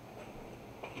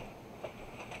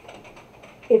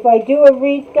 If I do a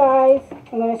wreath, guys,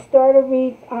 I'm going to start a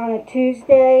wreath on a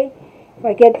Tuesday. If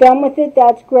I get done with it,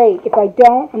 that's great. If I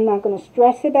don't, I'm not going to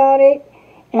stress about it.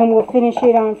 And we'll finish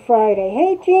it on Friday.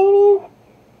 Hey, Janie.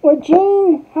 Or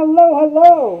Jane. Hello,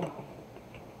 hello.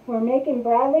 We're making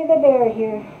Bradley the bear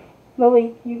here.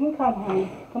 Lily, you can come,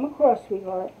 honey. Come across,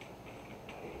 sweetheart.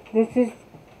 This is...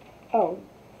 Oh,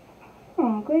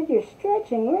 I'm glad you're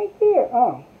stretching right there.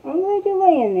 Oh, I'm glad you're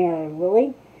laying there,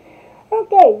 Lily.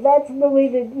 Okay, that's Lily,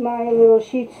 my little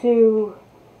Shih Tzu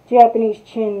Japanese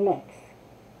chin mix.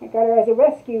 I got her as a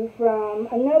rescue from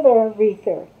another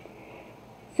wreather.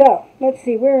 So, let's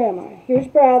see, where am I? Here's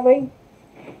Bradley.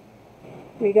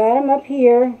 We got him up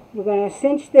here. We're going to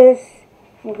cinch this.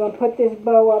 We're going to put this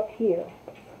bow up here.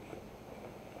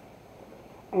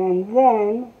 And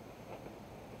then,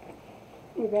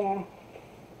 we're going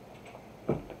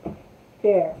to...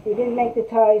 There. We didn't make the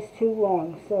ties too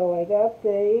long, so I got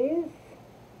these.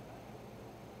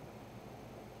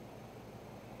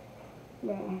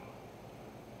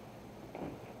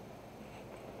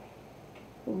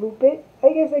 Loop it.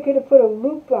 I guess I could have put a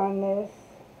loop on this.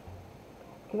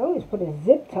 I can always put a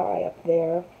zip tie up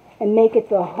there and make it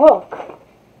the hook.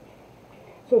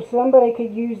 So somebody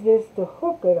could use this to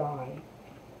hook it on.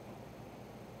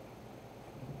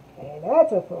 Hey,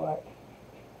 that's a thought.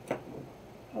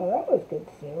 Oh, that was good,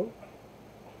 Sue.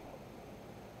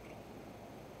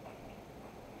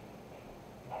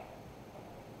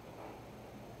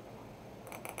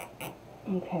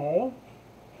 Okay.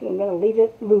 I'm going to leave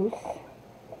it loose.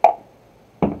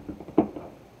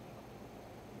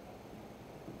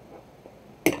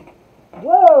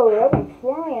 Whoa, that went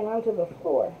flying onto the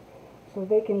floor. So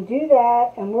they can do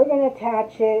that, and we're going to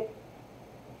attach it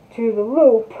to the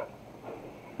loop,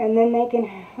 and then they can,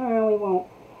 oh, we won't.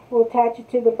 We'll attach it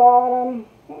to the bottom.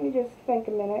 Let me just think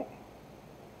a minute.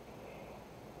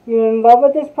 You're in love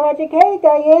with this project? Hey,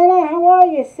 Diana, how are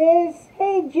you, sis?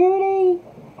 Hey, Judy.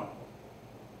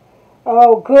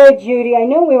 Oh, good, Judy. I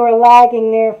knew we were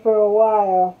lagging there for a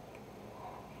while.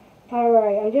 All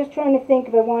right, I'm just trying to think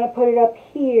if I want to put it up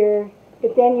here,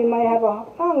 but then you might have a...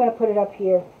 Oh, I'm going to put it up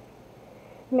here.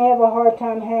 You may have a hard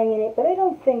time hanging it, but I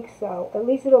don't think so. At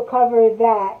least it'll cover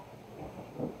that.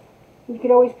 You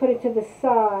could always put it to the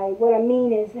side. What I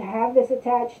mean is have this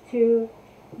attached to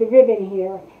the ribbon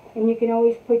here, and you can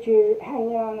always put your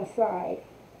hanger on the side.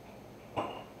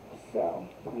 So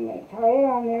I'm going to tie it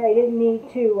on there. I didn't need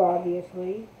to,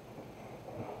 obviously.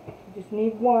 You just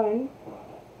need one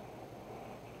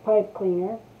pipe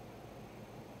cleaner.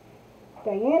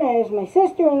 Diana is my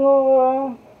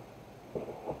sister-in-law.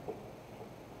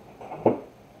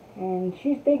 And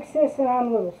she's big sis and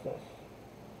I'm little sis.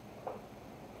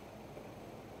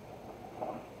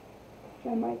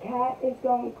 And my cat is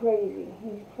going crazy.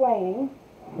 He's playing.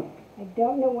 I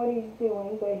don't know what he's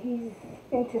doing, but he's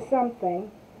into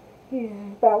something. He's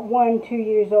about 2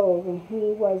 years old, and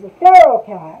he was a feral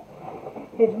cat.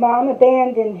 His mom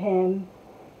abandoned him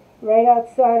right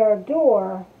outside our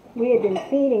door. We had been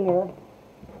feeding her.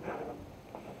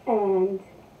 And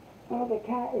well, the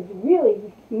cat is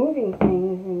really moving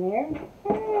things in there.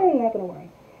 I'm not going to worry.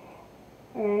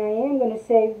 And I am going to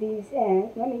save these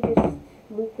ends. Let me just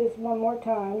loop this one more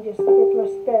time, just for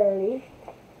prosperity.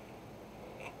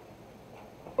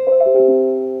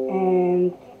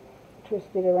 And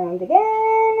twist it around again,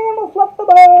 and we'll fluff the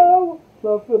bow.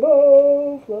 Fluff the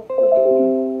bow, fluff the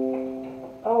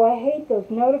bow. Oh, I hate those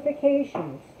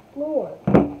notifications. Lord.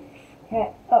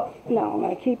 Oh, no, I'm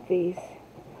going to keep these.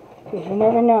 Because you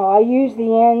never know. I use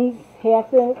the ends,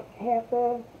 half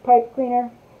a pipe cleaner.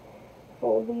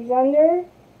 Fold these under.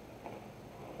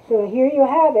 So here you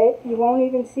have it. You won't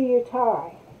even see your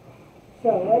tie. So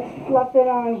let's fluff it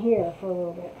on here for a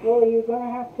little bit. Well, you're going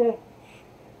to have to...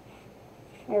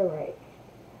 Alright.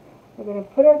 We're going to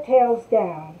put our tails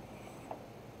down.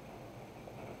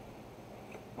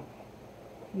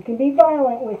 You can be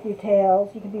violent with your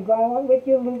tails. You can be violent with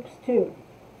your loops too.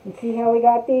 And see how we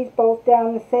got these both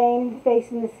down the same,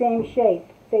 facing the same shape,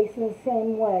 facing the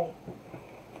same way.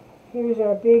 Here's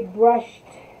our big brushed,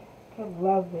 I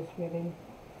love this ribbon,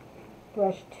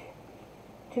 brushed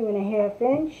 2.5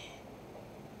 inch.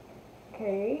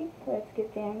 Okay, let's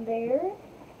get down there.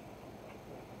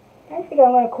 I think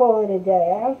I'm going to call it a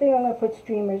day. I don't think I'm going to put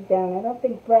streamers down. I don't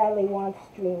think Bradley wants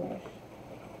streamers.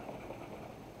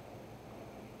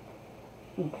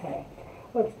 Okay,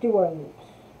 let's do our loops.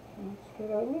 Let's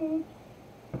get our loops.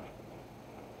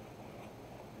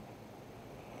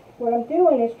 What I'm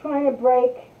doing is trying to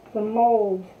break the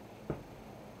mold.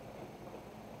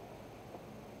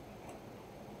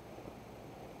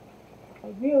 I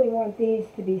really want these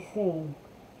to be seen.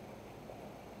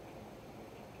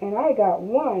 And I got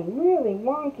one really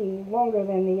wonky, longer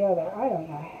than the other. I don't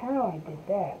know how I did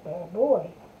that, but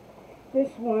boy, this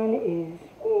one is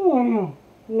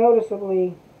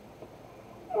noticeably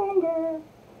longer.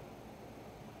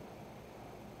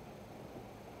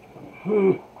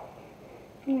 I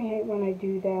hate when I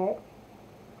do that.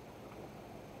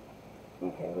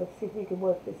 Okay, let's see if we can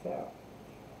work this out.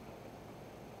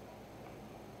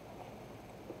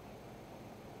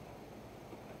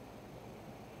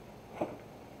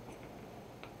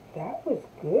 That was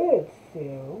good,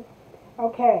 Sue.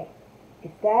 Okay,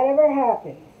 if that ever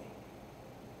happens.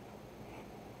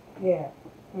 Yeah,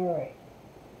 alright.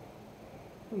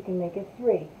 We can make it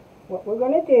 3. What we're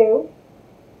going to do,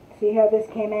 see how this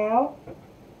came out?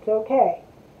 It's okay.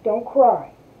 Don't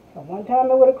cry. At one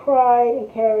time I would have cried and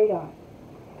carried on.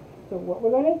 So what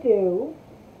we're going to do,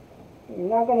 you're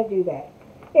not going to do that.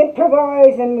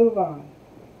 Improvise and move on.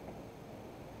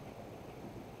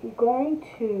 You're going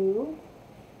to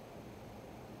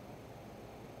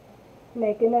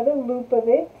make another loop of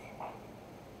it.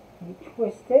 You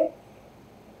twist it,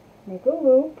 make a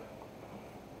loop,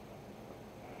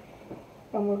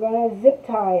 and we're going to zip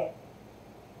tie it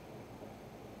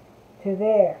to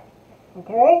there.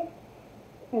 Okay?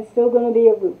 It's still going to be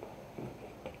a loop.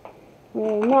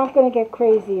 We're not going to get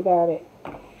crazy about it.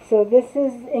 So this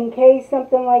is in case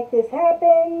something like this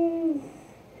happens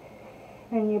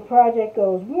and your project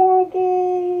goes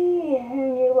wonky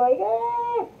and you're like,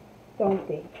 ah,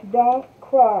 don't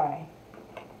cry.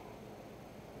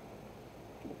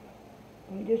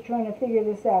 I'm just trying to figure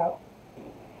this out.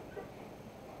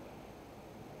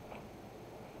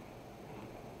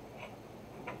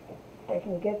 I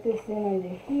can get this in under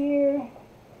here.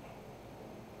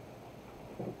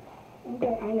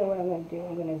 I know what I'm going to do.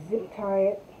 I'm going to zip tie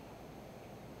it.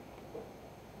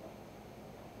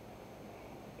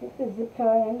 Get the zip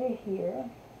tie under here.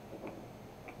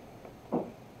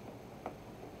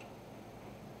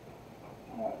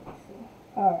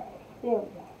 Alright, there we go.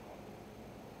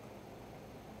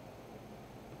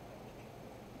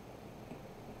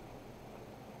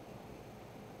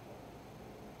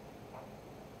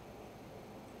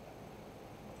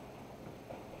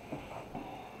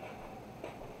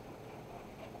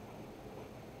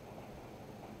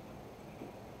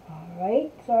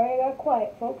 Alright, sorry I got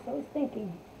quiet, folks. I was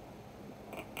thinking.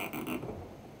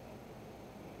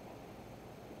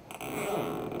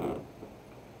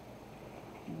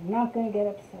 I'm not going to get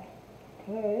upset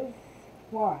because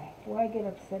Why? Why get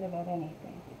upset about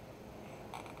anything?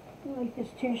 Life is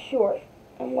too short.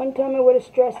 And one time I would have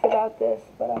stressed about this,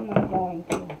 but I'm not going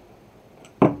to.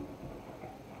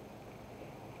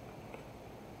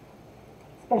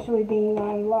 Especially being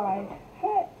on live.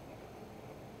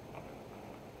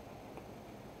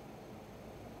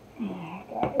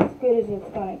 Got as good as it's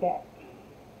going to get.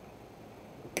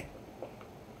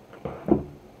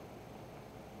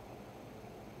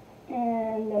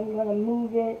 And I'm going to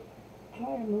move it,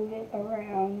 try to move it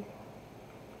around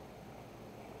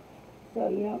so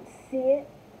you don't see it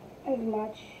as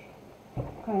much.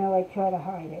 Kind of like try to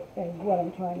hide it, is what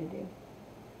I'm trying to do.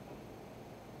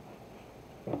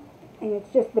 And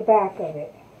it's just the back of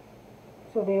it.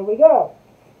 So there we go.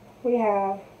 We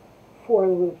have 4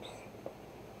 loops.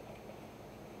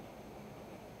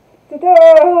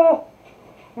 Ta-da!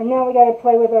 And now we got to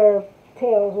play with our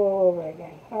tails all over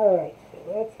again. Alright, so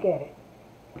let's get it.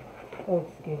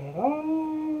 Let's get it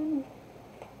on.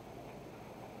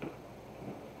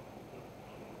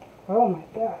 Oh my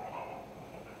god.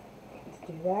 Let's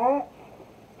do that.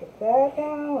 Let's get that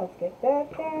down. Let's get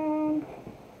that down.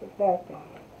 Let's get that down.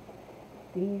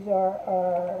 These are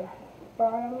our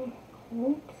bottom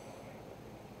loops.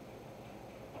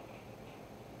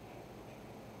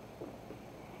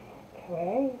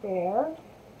 Okay, there.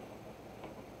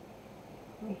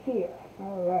 And here.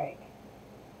 Alright.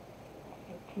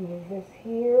 Let's move this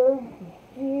here and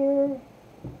here.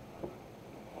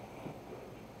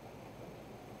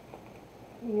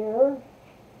 Here.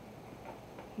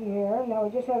 Here. Now we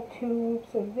just have 2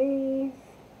 loops of these.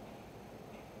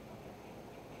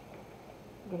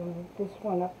 I'm going to move this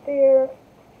one up there,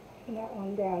 and that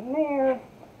one down there,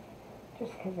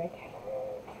 just because I can.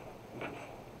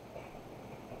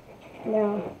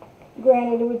 Now,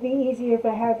 granted, it would be easier if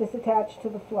I had this attached to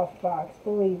the fluff box,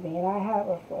 believe me, and I have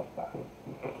a fluff box.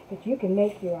 But you can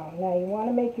make your own. Now, you want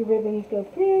to make your ribbons go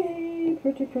pretty,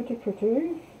 pretty, pretty,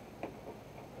 pretty.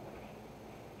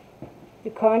 The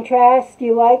contrast,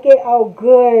 you like it? Oh,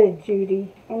 good,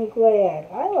 Judy. I'm glad.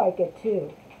 I like it,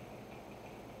 too.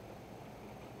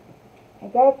 I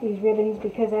got these ribbons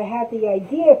because I had the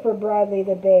idea for Bradley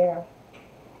the bear.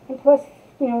 And plus,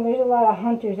 you know, there's a lot of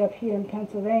hunters up here in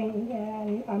Pennsylvania,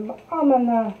 and I'm on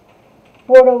the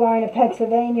borderline of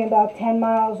Pennsylvania, about 10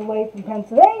 miles away from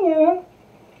Pennsylvania.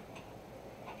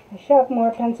 I shop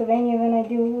more Pennsylvania than I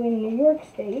do in New York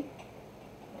State.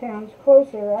 Town's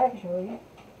closer, actually.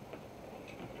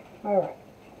 Alright.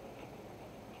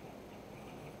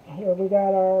 Here we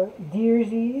got our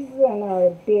deersies and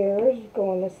our bears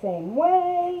going the same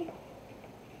way.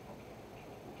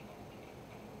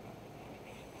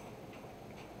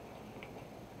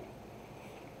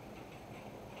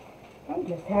 I'm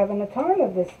just having a time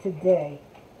of this today.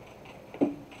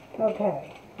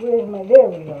 Okay, where's my, there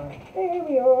we are. There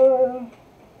we are.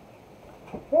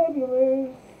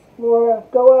 Fabulous. Laura,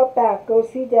 go out back. Go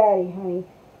see Daddy, honey.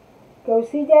 Go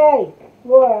see Daddy.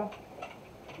 Laura.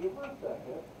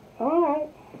 Alright.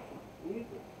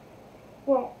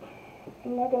 Well,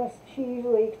 I'm not gonna, she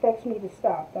usually expects me to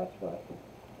stop, that's what.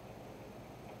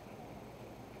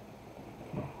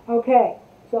 Okay,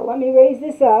 so let me raise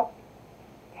this up.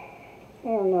 I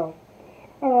don't know.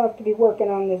 I don't have to be working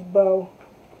on this bow.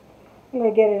 I'm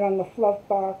gonna get it on the fluff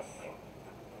box.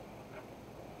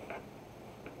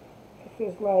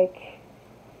 This is like,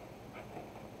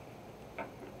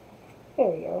 there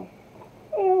we go.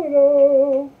 There we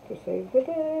go, to save the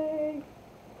day.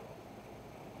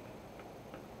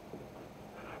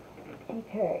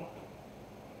 Okay,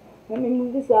 let me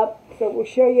move this up so we'll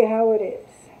show you how it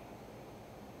is.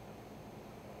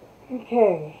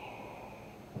 Okay,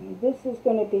 and this is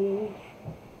going to be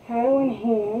how to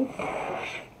enhance.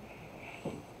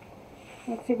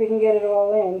 Let's see if we can get it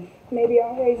all in. Maybe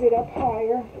I'll raise it up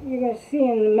higher. You're going to see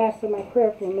in the mess of my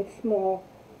craft room, it's small.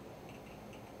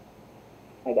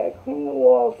 I gotta clean the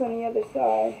walls on the other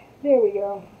side. There we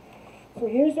go. So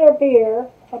here's our bear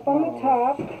up on the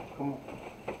top. Come on.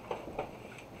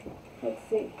 Let's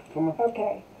see. Come on.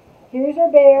 Okay. Here's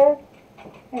our bear,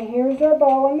 and here's our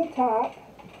bow on the top.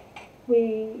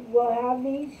 We will have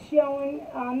these showing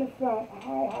on the front.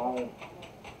 Hi, Holly.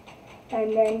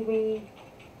 And then we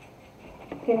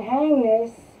can hang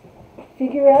this.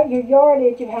 Figure out your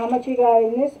yardage of how much you got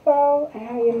in this bow and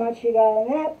how much you got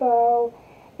in that bow.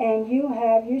 And you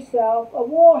have yourself a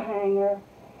wall hanger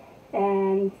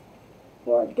and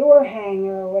or a door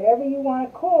hanger or whatever you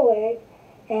want to call it,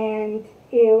 and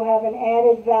you have an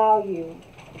added value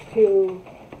to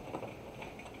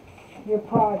your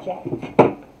project.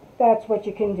 That's what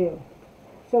you can do.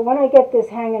 So when I get this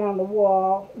hanging on the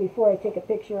wall, before I take a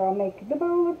picture, I'll make the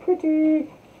bow look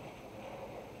pretty.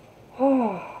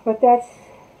 But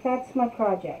that's my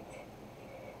project.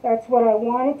 That's what I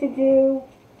wanted to do.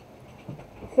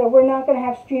 So we're not going to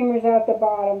have streamers out the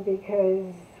bottom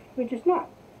because we're just not.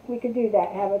 We could do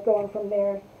that, have it going from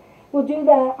there. We'll do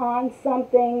that on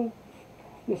something,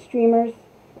 the streamers.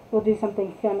 We'll do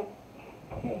something feminine.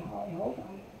 Hey, Holly, hold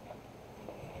on.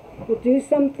 We'll do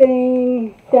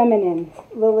something feminine.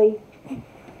 Lily,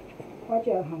 watch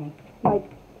out, honey.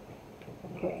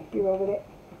 Okay, you're over there.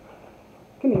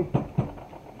 Come here.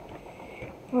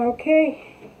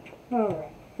 Okay. All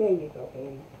right. There you go,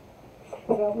 baby.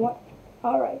 So what?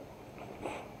 All right.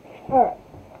 All right.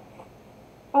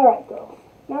 All right, girls.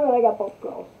 Now that I got both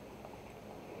girls,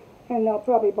 and they'll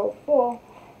probably both fall.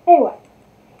 Anyway,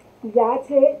 that's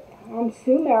it. I'm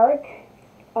Sue Merrick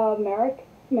of Merrick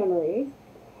Memories.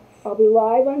 I'll be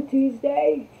live on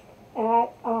Tuesday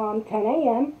at 10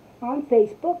 a.m. on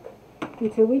Facebook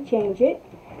until we change it.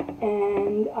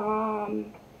 And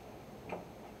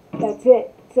that's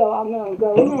it. So I'm going to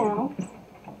go now.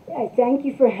 I thank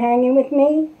you for hanging with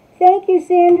me. Thank you,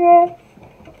 Sandra.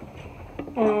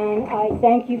 And I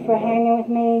thank you for hanging with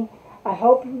me. I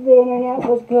hope the internet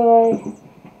was good.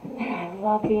 And I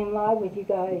love being live with you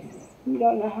guys. You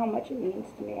don't know how much it means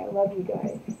to me. I love you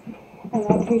guys. And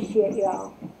I appreciate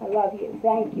y'all. I love you.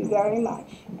 Thank you very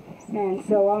much. And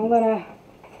so I'm going to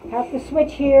have to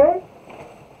switch here.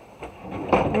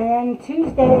 And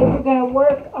Tuesday we're going to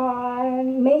work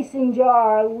on mason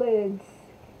jar lids.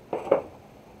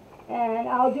 And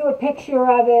I'll do a picture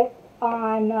of it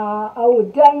on,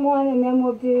 we've done one, and then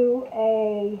we'll do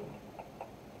a,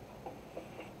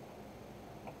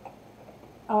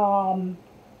 oh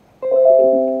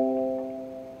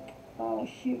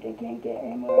shoot, I can't get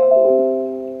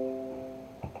anywhere.